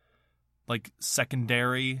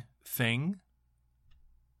secondary thing,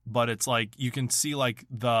 but it's like you can see like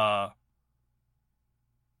the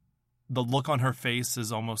look on her face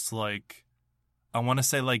is almost like, I want to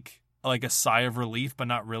say like a sigh of relief, but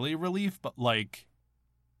not really relief, but like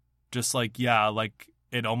just like, yeah, like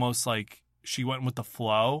it almost like she went with the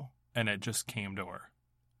flow and it just came to her.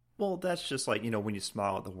 Well, that's just like, you know, when you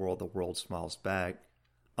smile at the world smiles back.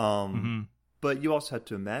 But you also have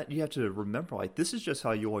to remember, like, this is just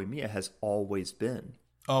how Yoimiya has always been.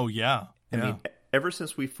 Oh yeah. I mean, ever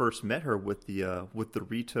since we first met her with the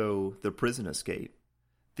Rito, the prison escape,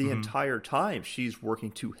 the entire time she's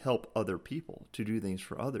working to help other people, to do things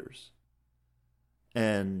for others.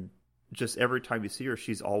 And just every time you see her,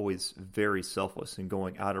 she's always very selfless and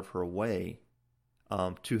going out of her way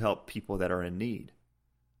to help people that are in need.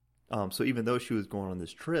 So even though she was going on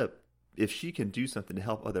this trip, if she can do something to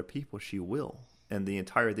help other people, she will. And the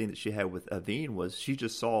entire thing that she had with Aveen was she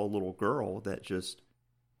just saw a little girl that just,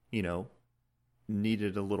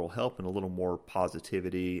 needed a little help and a little more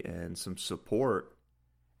positivity and some support.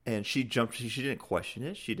 And she jumped. She didn't question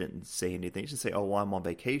it. She didn't say anything. She didn't say, "Oh, well, I'm on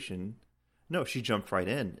vacation." No, she jumped right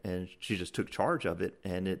in and she just took charge of it,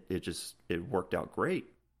 and it worked out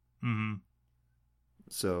great. Mm-hmm.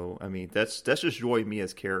 So, I mean, that's just Joy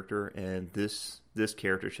Mia's character, and this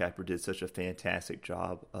character chapter did such a fantastic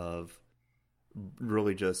job of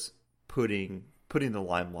really just putting the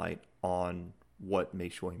limelight on what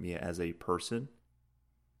makes Joy Mia as a person,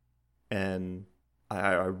 and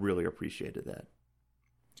I really appreciated that.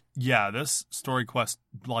 Yeah, this story quest,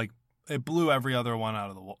 like, it blew every other one out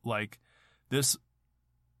of the like. This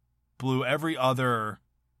blew every other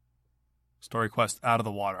story quest out of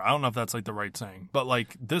the water. I don't know if that's like the right saying, but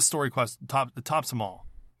like this story quest tops them all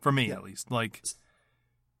for me, at least. Like,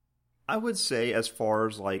 I would say as far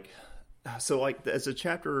as like, so like as the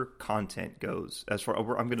chapter content goes, as far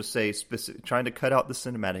I'm going to say specific, trying to cut out the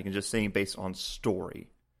cinematic and just saying based on story,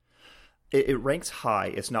 it ranks high.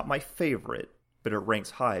 It's not my favorite, but it ranks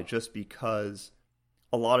high just because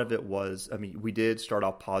a lot of it was, I mean, we did start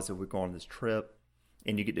off positive. We go on this trip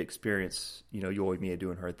and you get to experience, Joy Mia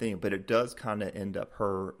doing her thing, but it does kind of end up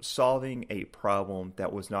her solving a problem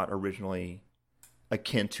that was not originally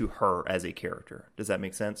akin to her as a character. Does that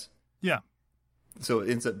make sense? Yeah. So it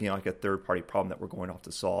ends up being like a third-party problem that we're going off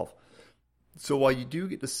to solve. So while you do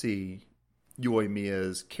get to see Joy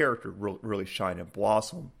Mia's character really shine and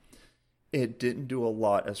blossom, it didn't do a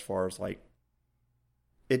lot as far as like,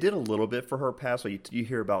 it did a little bit for her past. So you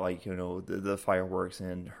hear about like, the fireworks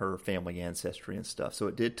and her family ancestry and stuff. So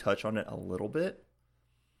it did touch on it a little bit,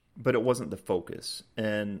 but it wasn't the focus.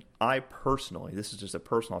 And I personally, this is just a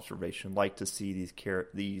personal observation, like to see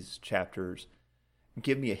these chapters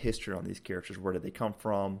give me a history on these characters. Where did they come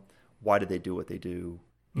from? Why did they do what they do?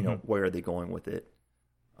 Where are they going with it?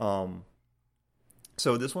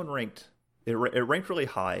 So this one ranked really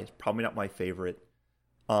high. It's probably not my favorite.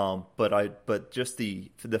 But just the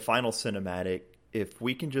final cinematic, if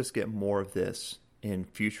we can just get more of this in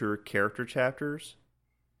future character chapters,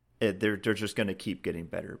 they're just going to keep getting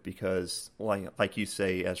better because like you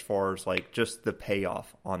say, as far as like just the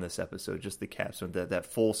payoff on this episode, just the capstone, that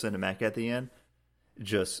full cinematic at the end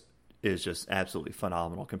is just absolutely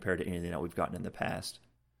phenomenal compared to anything that we've gotten in the past.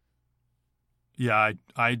 Yeah,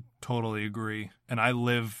 I totally agree. And I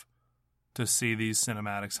live to see these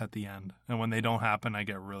cinematics at the end. And when they don't happen, I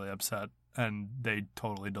get really upset. And they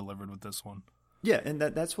totally delivered with this one. Yeah, and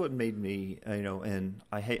that's what made me, and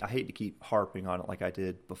I hate to keep harping on it like I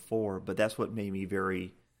did before, but that's what made me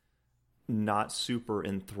very not super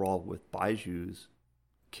enthralled with Baiju's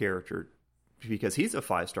character, because he's a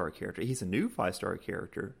 5-star character. He's a new 5-star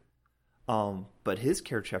character. But his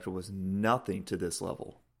character chapter was nothing to this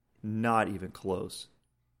level. Not even close.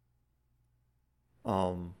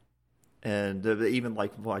 And even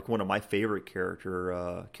like one of my favorite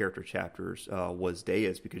character chapters was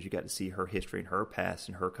Dea's, because you got to see her history and her past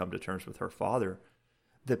and her come to terms with her father.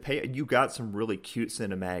 You got some really cute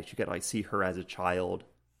cinematics. You got to like see her as a child,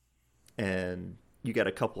 and you got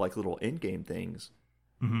a couple like little in-game things.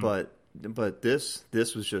 Mm-hmm. But this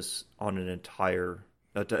was just on an entire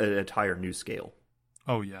new scale.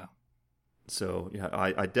 Oh yeah. So yeah,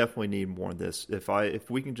 I definitely need more of this. If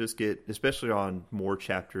we can just get, especially on more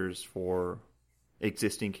chapters for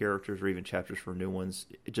existing characters or even chapters for new ones,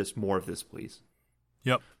 just more of this, please.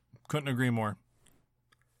 Yep, couldn't agree more.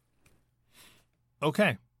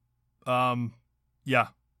 Okay, yeah,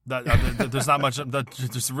 there's not much.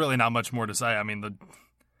 There's really not much more to say. I mean,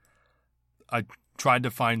 I tried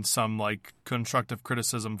to find some like constructive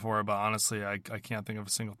criticism for it, but honestly, I can't think of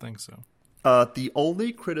a single thing. So. The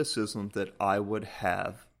only criticism that I would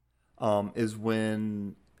have is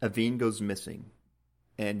when Aveen goes missing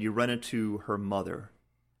and you run into her mother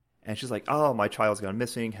and she's like, "Oh, my child's gone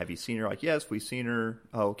missing. Have you seen her?" Like, "Yes, we've seen her.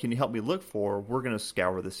 Oh, can you help me look for her? We're going to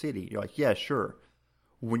scour the city." You're like, "Yeah, sure."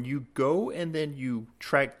 When you go and then you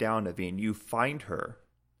track down Aveen, you find her.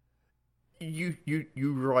 You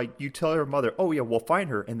tell her mother, "Oh yeah, we'll find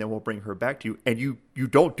her and then we'll bring her back to you." And you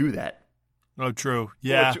don't do that. Oh, true.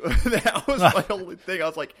 Yeah. That was my only thing. I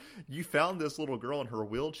was like, you found this little girl in her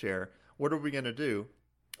wheelchair. What are we going to do?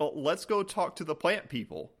 Oh, let's go talk to the plant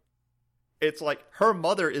people. it's like her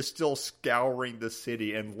mother is still scouring the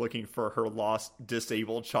city and looking for her lost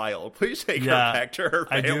disabled child. Please take her back to her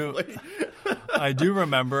family. I do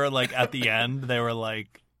remember, like, at the end, they were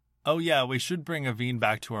like, oh, yeah, we should bring Aveen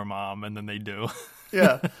back to her mom, and then they do.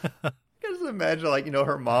 Yeah. Just imagine, like,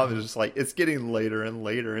 her mom is just like, it's getting later and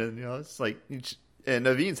later, and, it's like, and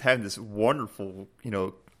Aveen's having this wonderful,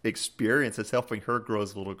 experience that's helping her grow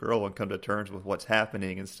as a little girl and come to terms with what's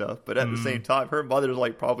happening and stuff. But at the same time, her mother's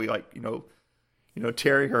like probably like,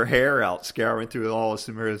 tearing her hair out, scouring through all of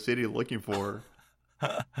Sumeru City looking for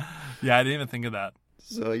her. Yeah, I didn't even think of that.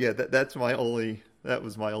 So yeah, that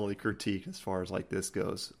was my only critique as far as like this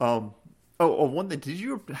goes. One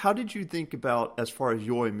thing, how did you think about as far as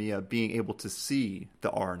Yoimiya being able to see the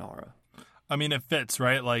Aranara? I mean, it fits,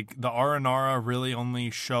 right? Like the Aranara really only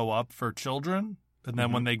show up for children. And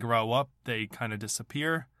then when they grow up, they kind of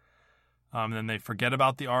disappear. And then they forget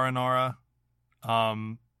about the Aranara.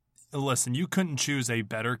 Listen, you couldn't choose a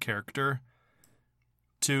better character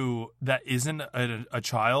that isn't a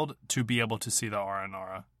child to be able to see the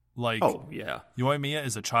Aranara. Like, oh, yeah. Yoimiya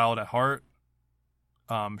is a child at heart.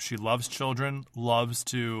 She loves children, loves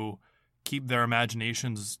to keep their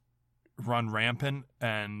imaginations run rampant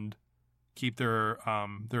and keep their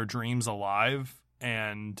dreams alive.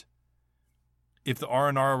 And if the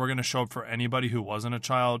Aranara were going to show up for anybody who wasn't a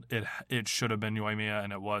child, it should have been Yoimiya,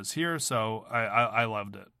 and it was here. So I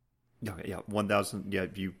loved it. Yeah, 1,000. Yeah,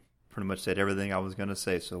 you pretty much said everything I was going to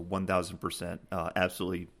say. So 1,000%,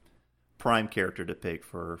 absolutely prime character to pick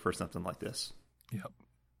for something like this. Yep.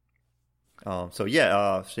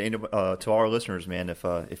 To our listeners, man,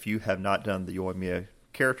 if you have not done the Yoimiya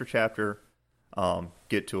character chapter,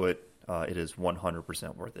 get to it. It is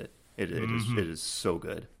 100% worth it. It is so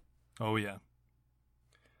good. Oh yeah.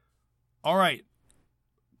 All right.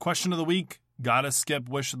 Question of the week. Gotta skip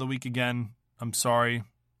Wish of the Week again. I'm sorry.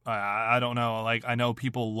 I don't know. Like, I know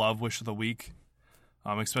people love Wish of the Week,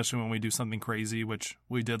 especially when we do something crazy, which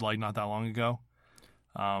we did like not that long ago.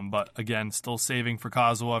 But again, still saving for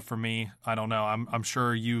Kazuha for me. I don't know. I'm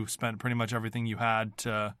sure you spent pretty much everything you had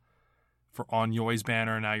on Yoi's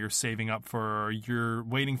banner. Now you're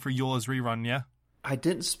waiting for Eula's rerun. Yeah. I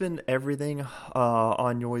didn't spend everything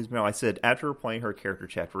on Yoi's banner. I said after playing her character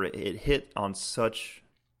chapter, it hit on such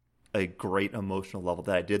a great emotional level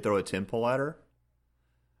that I did throw a 10 pull at her.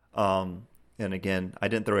 And again, I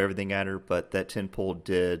didn't throw everything at her, but that 10 pull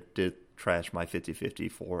did trash my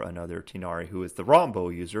 50-50 for another Tinari who is the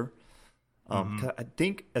Rombo user. I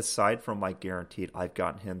think aside from my guaranteed, I've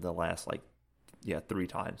gotten him the last 3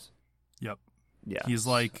 times. Yep. Yeah. He's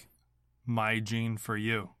like my gene for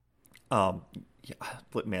you. Yeah,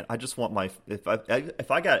 look, man, I just want if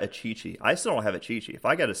I got a Chi-Chi, I still don't have a Chi-Chi. If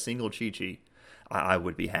I got a single Chi-Chi, I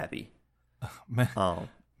would be happy.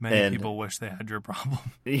 Many people wish they had your problem.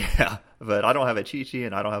 Yeah, but I don't have a Chi-Chi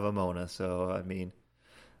and I don't have a Mona, so I mean,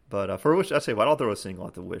 but for Wish, I say, well, I don't throw a single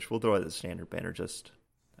at the Wish. We'll throw it at the standard banner.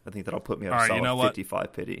 I think that'll put me on a solid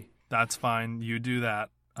 55 pity. That's fine. You do that.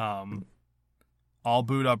 I'll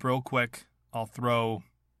boot up real quick. I'll throw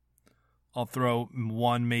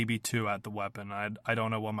 1, maybe 2 at the weapon. I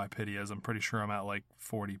don't know what my pity is. I'm pretty sure I'm at like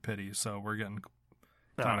 40 pity, so we're getting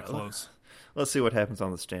kind of close. Let's see what happens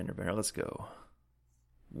on the standard banner. Let's go.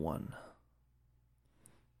 1.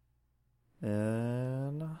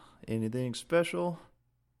 And anything special?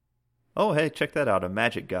 Oh, hey, check that out. A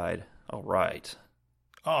magic guide. All right.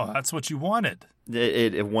 Oh, that's what you wanted.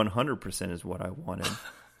 It 100% is what I wanted.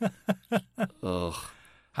 Ugh.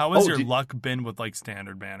 How has your luck been with like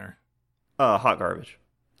standard banner? Hot garbage.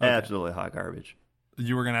 Okay. Absolutely hot garbage.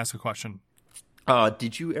 You were going to ask a question.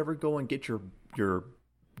 Did you ever go and get your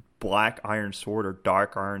black iron sword or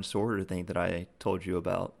dark iron sword or thing that I told you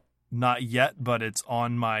about? Not yet, but it's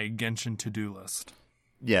on my Genshin to-do list.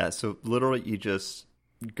 Yeah, so literally you just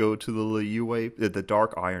go to the Liyue, the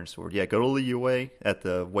dark iron sword. Yeah, go to Liyue at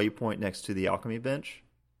the waypoint next to the alchemy bench,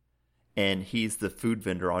 and he's the food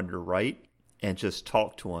vendor on your right, and just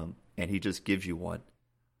talk to him, and he just gives you one.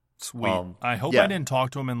 Sweet. I hope I didn't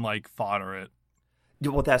talk to him and like fodder it.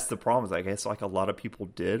 Yeah, well, that's the problem. Is I guess like a lot of people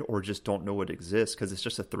did or just don't know it exists because it's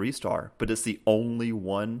just a 3-star, but it's the only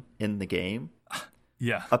one in the game.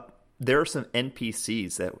 Yeah. There are some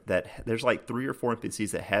NPCs that there's like 3 or 4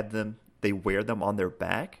 NPCs that have them. They wear them on their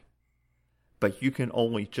back, but you can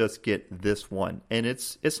only just get this one, and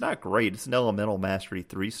it's not great. It's an elemental mastery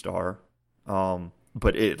 3-star,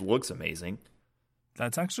 but it looks amazing.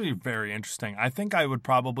 That's actually very interesting. I think I would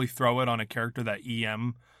probably throw it on a character that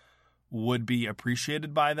EM would be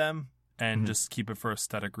appreciated by them and just keep it for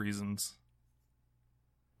aesthetic reasons.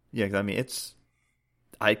 Yeah, I mean,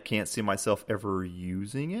 I can't see myself ever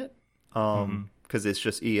using it because because it's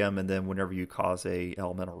just EM, and then whenever you cause a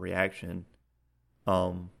elemental reaction,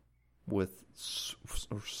 with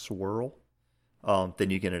swirl, then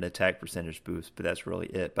you get an attack percentage boost. But that's really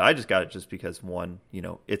it. But I just got it just because one,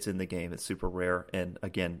 it's in the game, it's super rare, and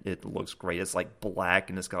again, it looks great. It's like black,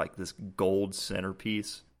 and it's got like this gold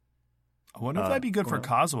centerpiece. I wonder if that'd be good for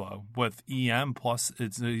Kazuha with EM plus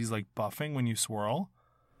he's like buffing when you swirl.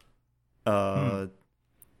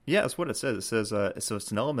 Yeah, that's what it says. It says so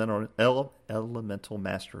it's an elemental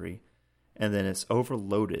mastery, and then it's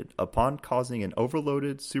overloaded. Upon causing an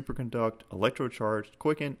overloaded, superconduct, electrocharged,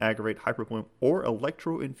 quicken, aggravate, hyperbloom, or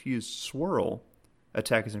electro-infused swirl,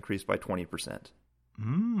 attack is increased by 20%.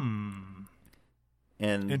 And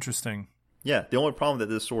interesting. Yeah, the only problem that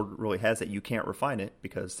this sword really has that you can't refine it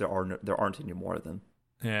because there aren't any more of them.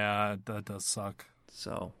 Yeah, that does suck.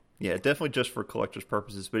 So yeah, definitely just for collector's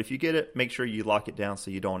purposes. But if you get it, make sure you lock it down so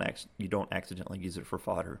you don't accidentally use it for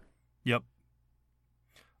fodder. Yep.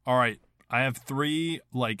 All right, I have 3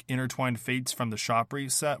 like intertwined fates from the shop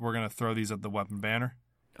reset. We're gonna throw these at the weapon banner.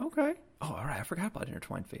 Okay. Oh, all right. I forgot about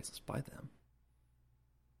intertwined fates. Let's buy them.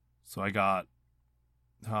 So I got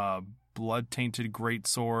blood tainted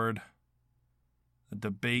greatsword. The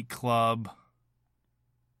Debate Club.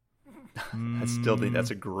 I still think that's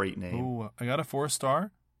a great name. Oh, I got a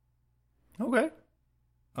 4-star. Okay.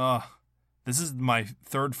 This is my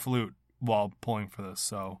 3rd flute while pulling for this,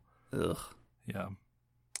 so. Ugh. Yeah.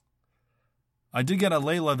 I did get a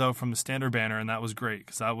Layla, though, from the standard banner, and that was great,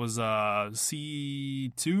 because that was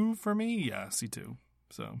C2 for me. Yeah, C2.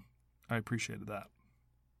 So I appreciated that.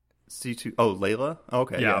 C2. Oh, Layla?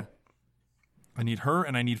 Okay, yeah. I need her,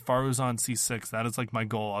 and I need Faruzan C6. That is like my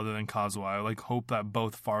goal, other than Kazuha. I like hope that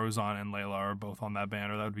both Faruzan and Layla are both on that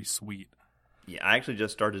banner. That would be sweet. Yeah, I actually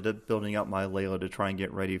just started building up my Layla to try and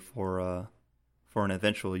get ready for an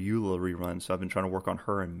eventual Eula rerun. So I've been trying to work on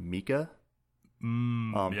her and Mika.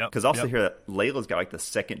 Because I also hear that Layla's got like the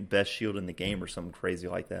 2nd best shield in the game or something crazy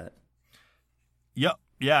like that. Yep.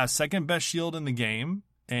 Yeah, 2nd best shield in the game,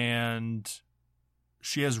 and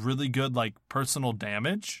she has really good like personal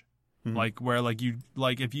damage. Mm-hmm. Like where like you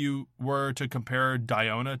like if you were to compare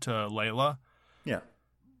Diona to Layla, yeah,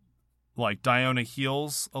 like Diona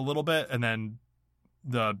heals a little bit, and then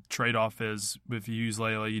the trade-off is if you use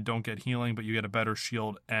Layla, you don't get healing, but you get a better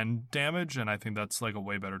shield and damage, and I think that's like a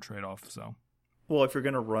way better trade-off. So, well, if you're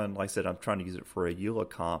gonna run, like I said, I'm trying to use it for a Eula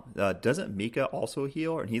comp. Doesn't Mika also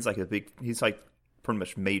heal? And he's like pretty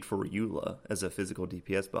much made for Eula as a physical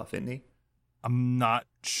DPS buff, isn't he? I'm not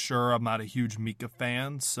sure. I'm not a huge Mika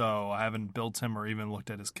fan, so I haven't built him or even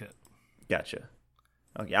looked at his kit. Gotcha.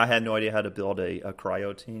 Okay, I had no idea how to build a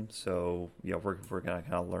cryo team, so yeah, we're gonna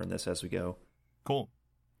kind of learn this as we go. Cool.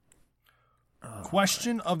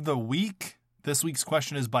 Question of the week. This week's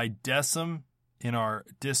question is by Decim in our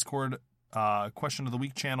Discord. Question of the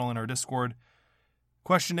week channel in our Discord.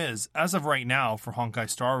 Question is, as of right now for Honkai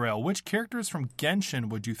Star Rail, which characters from Genshin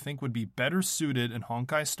would you think would be better suited in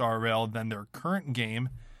Honkai Star Rail than their current game,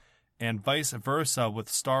 and vice versa with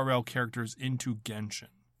Star Rail characters into Genshin?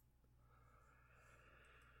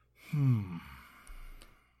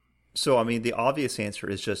 So, I mean, the obvious answer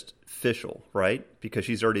is just Fischl, right? Because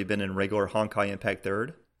she's already been in regular Honkai Impact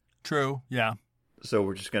 3rd. True, yeah. So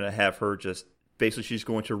we're just going to have her just... Basically, she's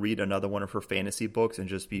going to read another one of her fantasy books and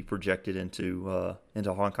just be projected into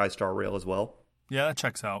Honkai Star Rail as well. Yeah, that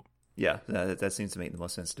checks out. Yeah, that seems to make the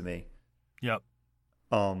most sense to me. Yep.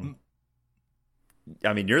 I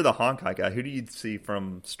mean, you're the Honkai guy. Who do you see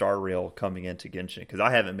from Star Rail coming into Genshin? Because I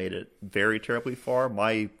haven't made it very terribly far.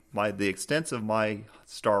 The extent of my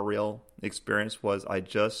Star Rail experience was I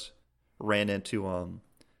just ran into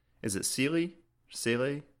is it Seele?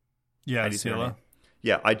 Seele? Yeah, Seele.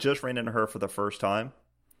 Yeah, I just ran into her for the first time,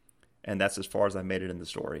 and that's as far as I made it in the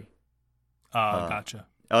story. Gotcha.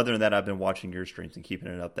 Other than that, I've been watching your streams and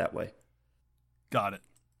keeping it up that way. Got it.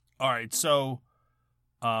 All right, so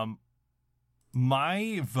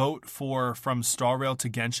my vote from Star Rail to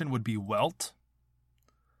Genshin would be Welt.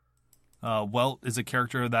 Welt is a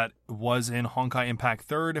character that was in Honkai Impact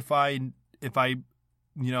 3rd, if I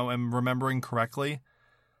am remembering correctly.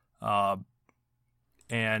 And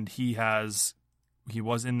he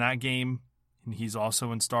was in that game, and he's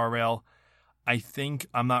also in Star Rail. I think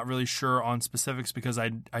I'm not really sure on specifics because I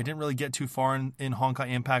didn't really get too far in Honkai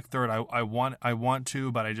Impact 3rd. I want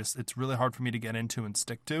to, but it's really hard for me to get into and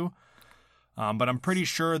stick to. But I'm pretty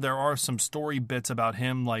sure there are some story bits about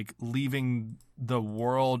him like leaving the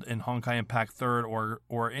world in Honkai Impact 3rd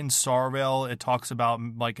or in Star Rail. It talks about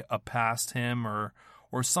like a past him or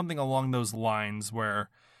something along those lines where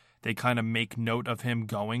they kind of make note of him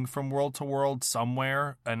going from world to world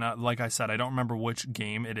somewhere. And like I said, I don't remember which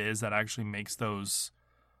game it is that actually makes those,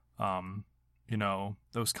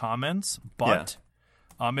 those comments. But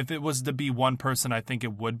if it was to be one person, I think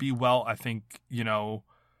it would be Welt. I think,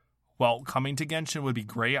 Welt coming to Genshin would be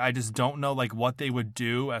great. I just don't know like what they would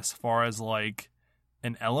do as far as like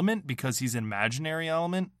an element, because he's an imaginary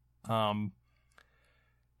element.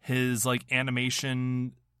 His like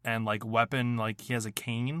animation and like weapon, like he has a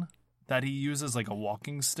cane that he uses, like a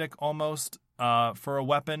walking stick almost, for a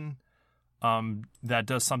weapon, that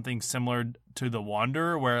does something similar to the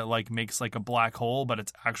Wanderer, where it like makes like a black hole, but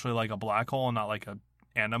it's actually like a black hole and not like a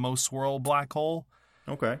Animo swirl black hole.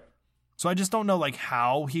 Okay. So I just don't know like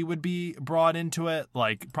how he would be brought into it.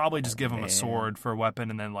 Like probably just give him a sword for a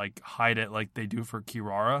weapon and then like hide it like they do for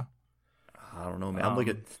Kirara. I don't know, man. I'm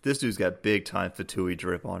looking at this dude's got big time Fatui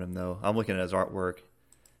drip on him though. I'm looking at his artwork.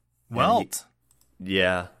 Welt.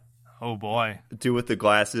 Yeah. Oh boy. Dude with the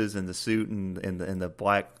glasses and the suit and the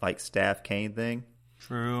black like staff cane thing.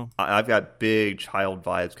 True. I've got big child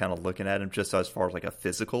vibes kind of looking at him just as far as like a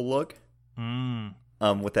physical look.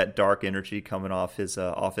 With that dark energy coming off his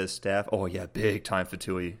staff. Oh yeah, big time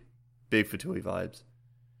Fatui. Big Fatui vibes.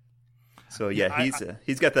 So yeah,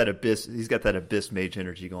 he's got that abyss mage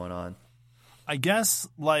energy going on. I guess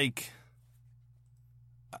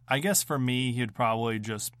for me, he'd probably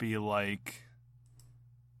just be like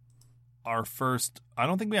our first. I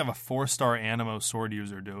don't think we have a 4-star Animo sword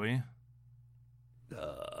user, do we?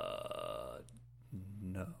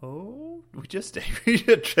 No. We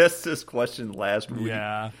addressed this question last week.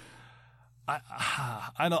 Yeah.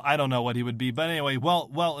 I don't know what he would be, but anyway,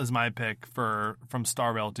 Welt is my pick from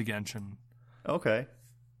Star Rail to Genshin. Okay.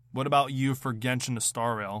 What about you for Genshin to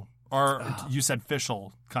Star Rail? Or you said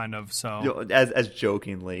Fischl, kind of, so. As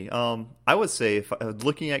jokingly. I would say, if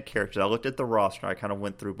looking at characters, I looked at the roster, I kind of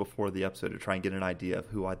went through before the episode to try and get an idea of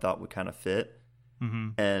who I thought would kind of fit.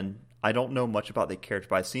 Mm-hmm. And I don't know much about the character,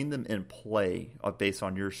 but I've seen them in play based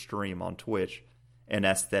on your stream on Twitch. And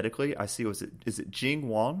aesthetically, I see, is it Jing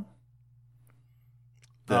Wang?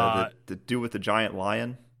 The dude with the giant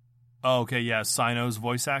lion? Oh, okay, yeah, Sino's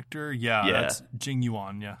voice actor. Yeah, that's Jing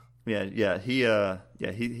Yuan, yeah. Yeah, he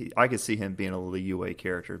I could see him being a Liyue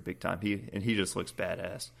character big time. He just looks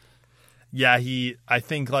badass. Yeah, I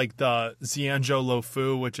think like the Xianzhou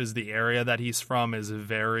Luofu, which is the area that he's from, is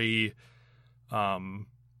very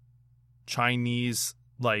Chinese,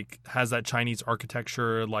 like has that Chinese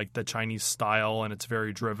architecture, like the Chinese style, and it's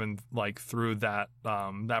very driven like through that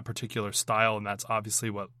that particular style, and that's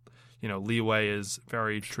obviously what Liyue is,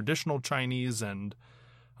 very traditional Chinese, and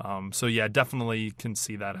so yeah, definitely can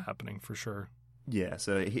see that happening for sure. Yeah,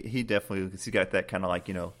 so he definitely, he's got that kind of like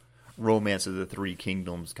Romance of the Three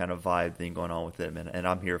Kingdoms kind of vibe thing going on with him, and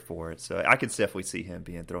I'm here for it. So I could definitely see him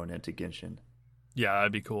being thrown into Genshin. Yeah,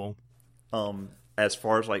 that'd be cool. As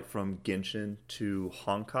far as like from Genshin to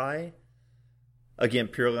Honkai, again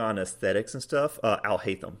purely on aesthetics and stuff, Al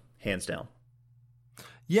Hatham, hands down.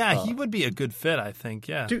 Yeah, he would be a good fit, I think.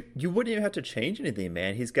 Yeah, dude, you wouldn't even have to change anything,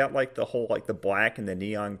 man. He's got like the whole like the black and the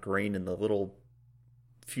neon green and the little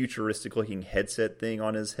futuristic looking headset thing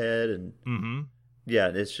on his head, and yeah,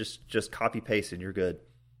 it's just copy paste and you're good.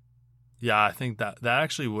 Yeah, I think that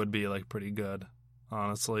actually would be like pretty good,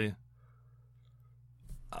 honestly.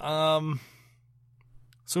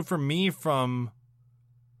 So for me, from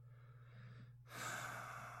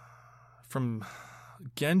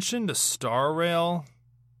Genshin to Star Rail,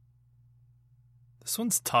 this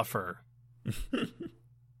one's tougher.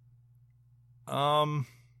 Well,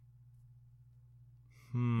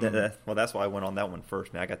 that's why I went on that one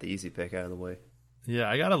first, man. I got the easy pick out of the way. Yeah,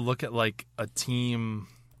 I gotta look at like a team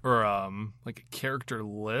or like a character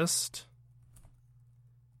list.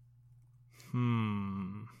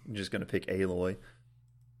 I'm just gonna pick Aloy.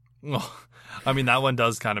 Well, I mean that one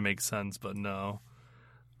does kind of make sense, but no.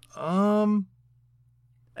 I mean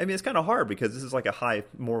it's kind of hard because this is like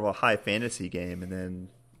more of a high fantasy game, and then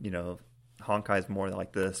Honkai's more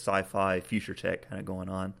like the sci-fi future tech kind of going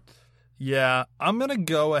on. Yeah, I'm gonna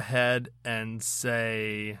go ahead and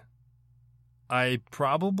say I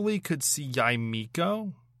probably could see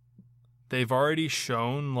Yaimiko. They've already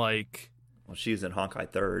shown like. Well, she's in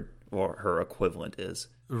Honkai 3rd, or her equivalent is.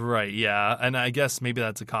 Right, yeah. And I guess maybe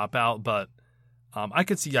that's a cop-out, but I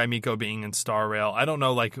could see Yaimiko being in Star Rail. I don't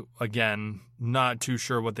know, like, again, not too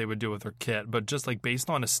sure what they would do with her kit, but just, like, based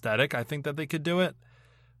on aesthetic, I think that they could do it.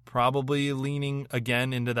 Probably leaning,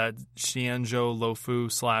 again, into that Xianzhou Luofu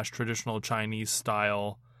 / traditional Chinese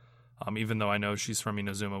style, even though I know she's from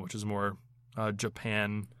Inazuma, which is more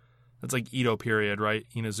Japan. That's like Edo period, right?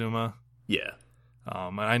 Inazuma? Yeah.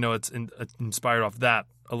 And I know it's inspired off that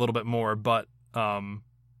a little bit more, but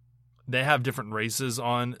they have different races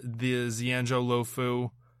on the Xianzhou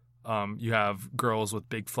Luofu. You have girls with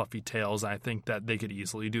big fluffy tails. I think that they could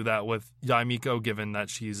easily do that with Yaimiko, given that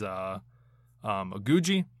she's a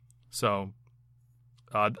Guji. So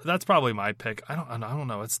that's probably my pick. I don't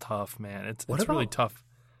know. It's tough, man. It's really tough.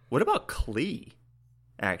 What about Klee?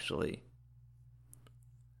 Actually,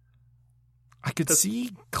 I could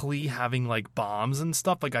see Klee having like bombs and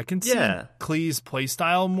stuff. Like I can see Yeah. Klee's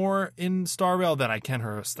playstyle more in Star Rail than I can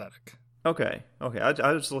her aesthetic. Okay.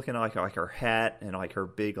 I was looking at like her hat and like her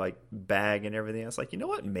big like bag and everything. I was like, you know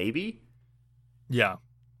what? Maybe. Yeah,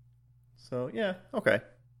 So yeah. Okay.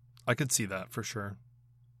 I could see that for sure.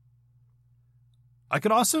 I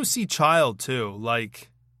could also see Child too, like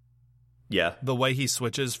Yeah. the way he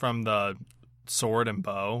switches from the sword and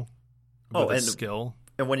bow with his skill.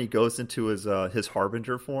 And when he goes into his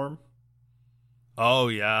Harbinger form. Oh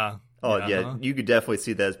yeah. Oh yeah, you could definitely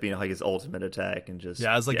see that as being like his ultimate attack and just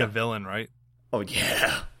Yeah, as like a villain, right? Oh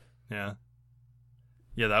yeah. Yeah.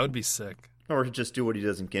 Yeah, that would be sick. Or just do what he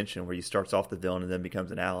does in Genshin, where he starts off the villain and then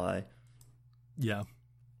becomes an ally. Yeah.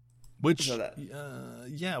 Which, So that-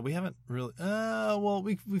 yeah, we haven't really. Well,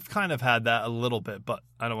 we've kind of had that a little bit, but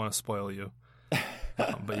I don't want to spoil you.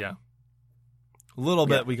 But yeah, a little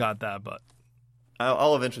bit we got that, but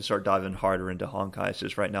I'll eventually start diving harder into Honkai. It's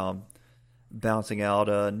just right now I'm bouncing out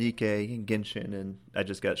Nikkei and Genshin, and I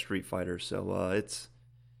just got Street Fighter, so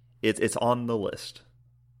it's on the list.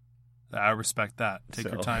 I respect that. Take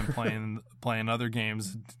your So. time playing other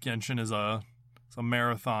games. Genshin is it's a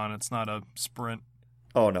marathon. It's not a sprint.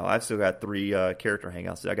 Oh no, I've still got 3 character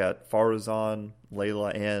hangouts. I got Faruzan,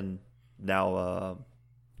 Layla, and now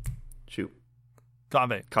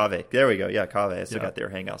Kaveh. There we go. Yeah, Kaveh. I still got their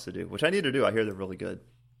hangouts to do, which I need to do. I hear they're really good.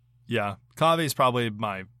 Yeah, Kaveh is probably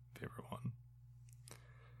my favorite one.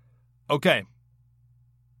 Okay.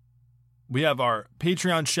 We have our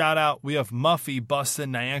Patreon shout out. We have Muffy,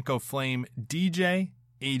 Bustin, Nyanko Flame, DJ,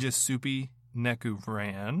 Aegis Soupy, Neku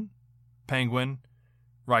Ran, Penguin,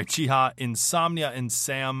 Raichiha, Insomnia, and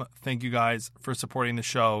Sam. Thank you guys for supporting the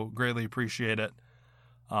show. Greatly appreciate it.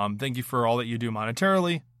 Thank you for all that you do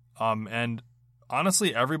monetarily. And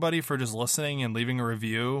honestly, everybody for just listening and leaving a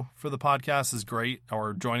review for the podcast is great,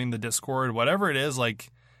 or joining the Discord, whatever it is, like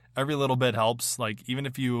every little bit helps. Like even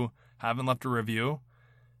if you haven't left a review,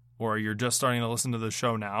 or you're just starting to listen to the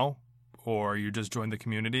show now, or you just joined the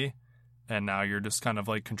community and now you're just kind of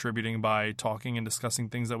like contributing by talking and discussing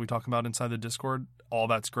things that we talk about inside the Discord, all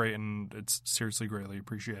that's great, and it's seriously greatly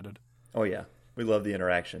appreciated. Oh yeah, we love the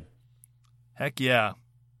interaction. Heck yeah.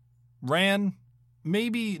 Ran,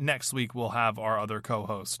 maybe next week we'll have our other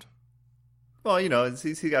co-host. Well, you know,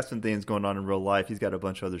 he's got some things going on in real life. He's got a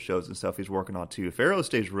bunch of other shows and stuff he's working on too. Pharaoh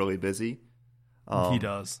stays really busy. He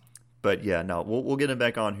does. But yeah, no, we'll get him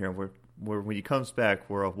back on here. When he comes back,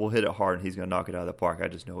 we'll hit it hard, and he's going to knock it out of the park. I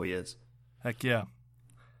just know he is. Heck yeah.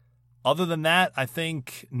 Other than that, I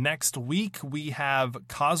think next week we have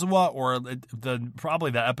Kazuha, or probably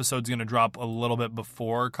the episode's going to drop a little bit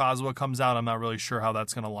before Kazuha comes out. I'm not really sure how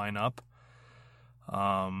that's going to line up.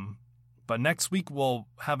 But next week we'll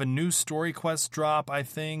have a new story quest drop, I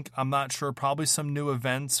think. I'm not sure. Probably some new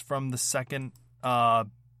events from the second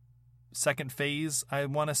phase, I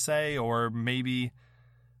want to say, or maybe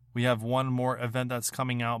we have one more event that's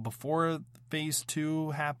coming out before phase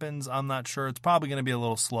 2 happens. I'm not sure. It's probably going to be a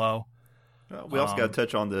little slow. We also got to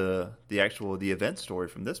touch on the event story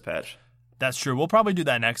from this patch. That's true. We'll probably do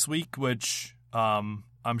that next week, which I'm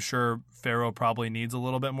sure Pharaoh probably needs a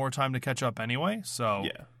little bit more time to catch up anyway. So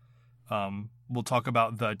yeah, we'll talk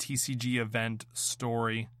about the TCG event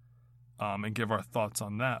story and give our thoughts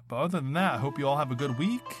on that. But other than that, I hope you all have a good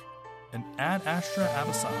week. And Ad Astra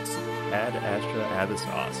Abyssos. Ad Astra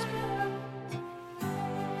Abyssos.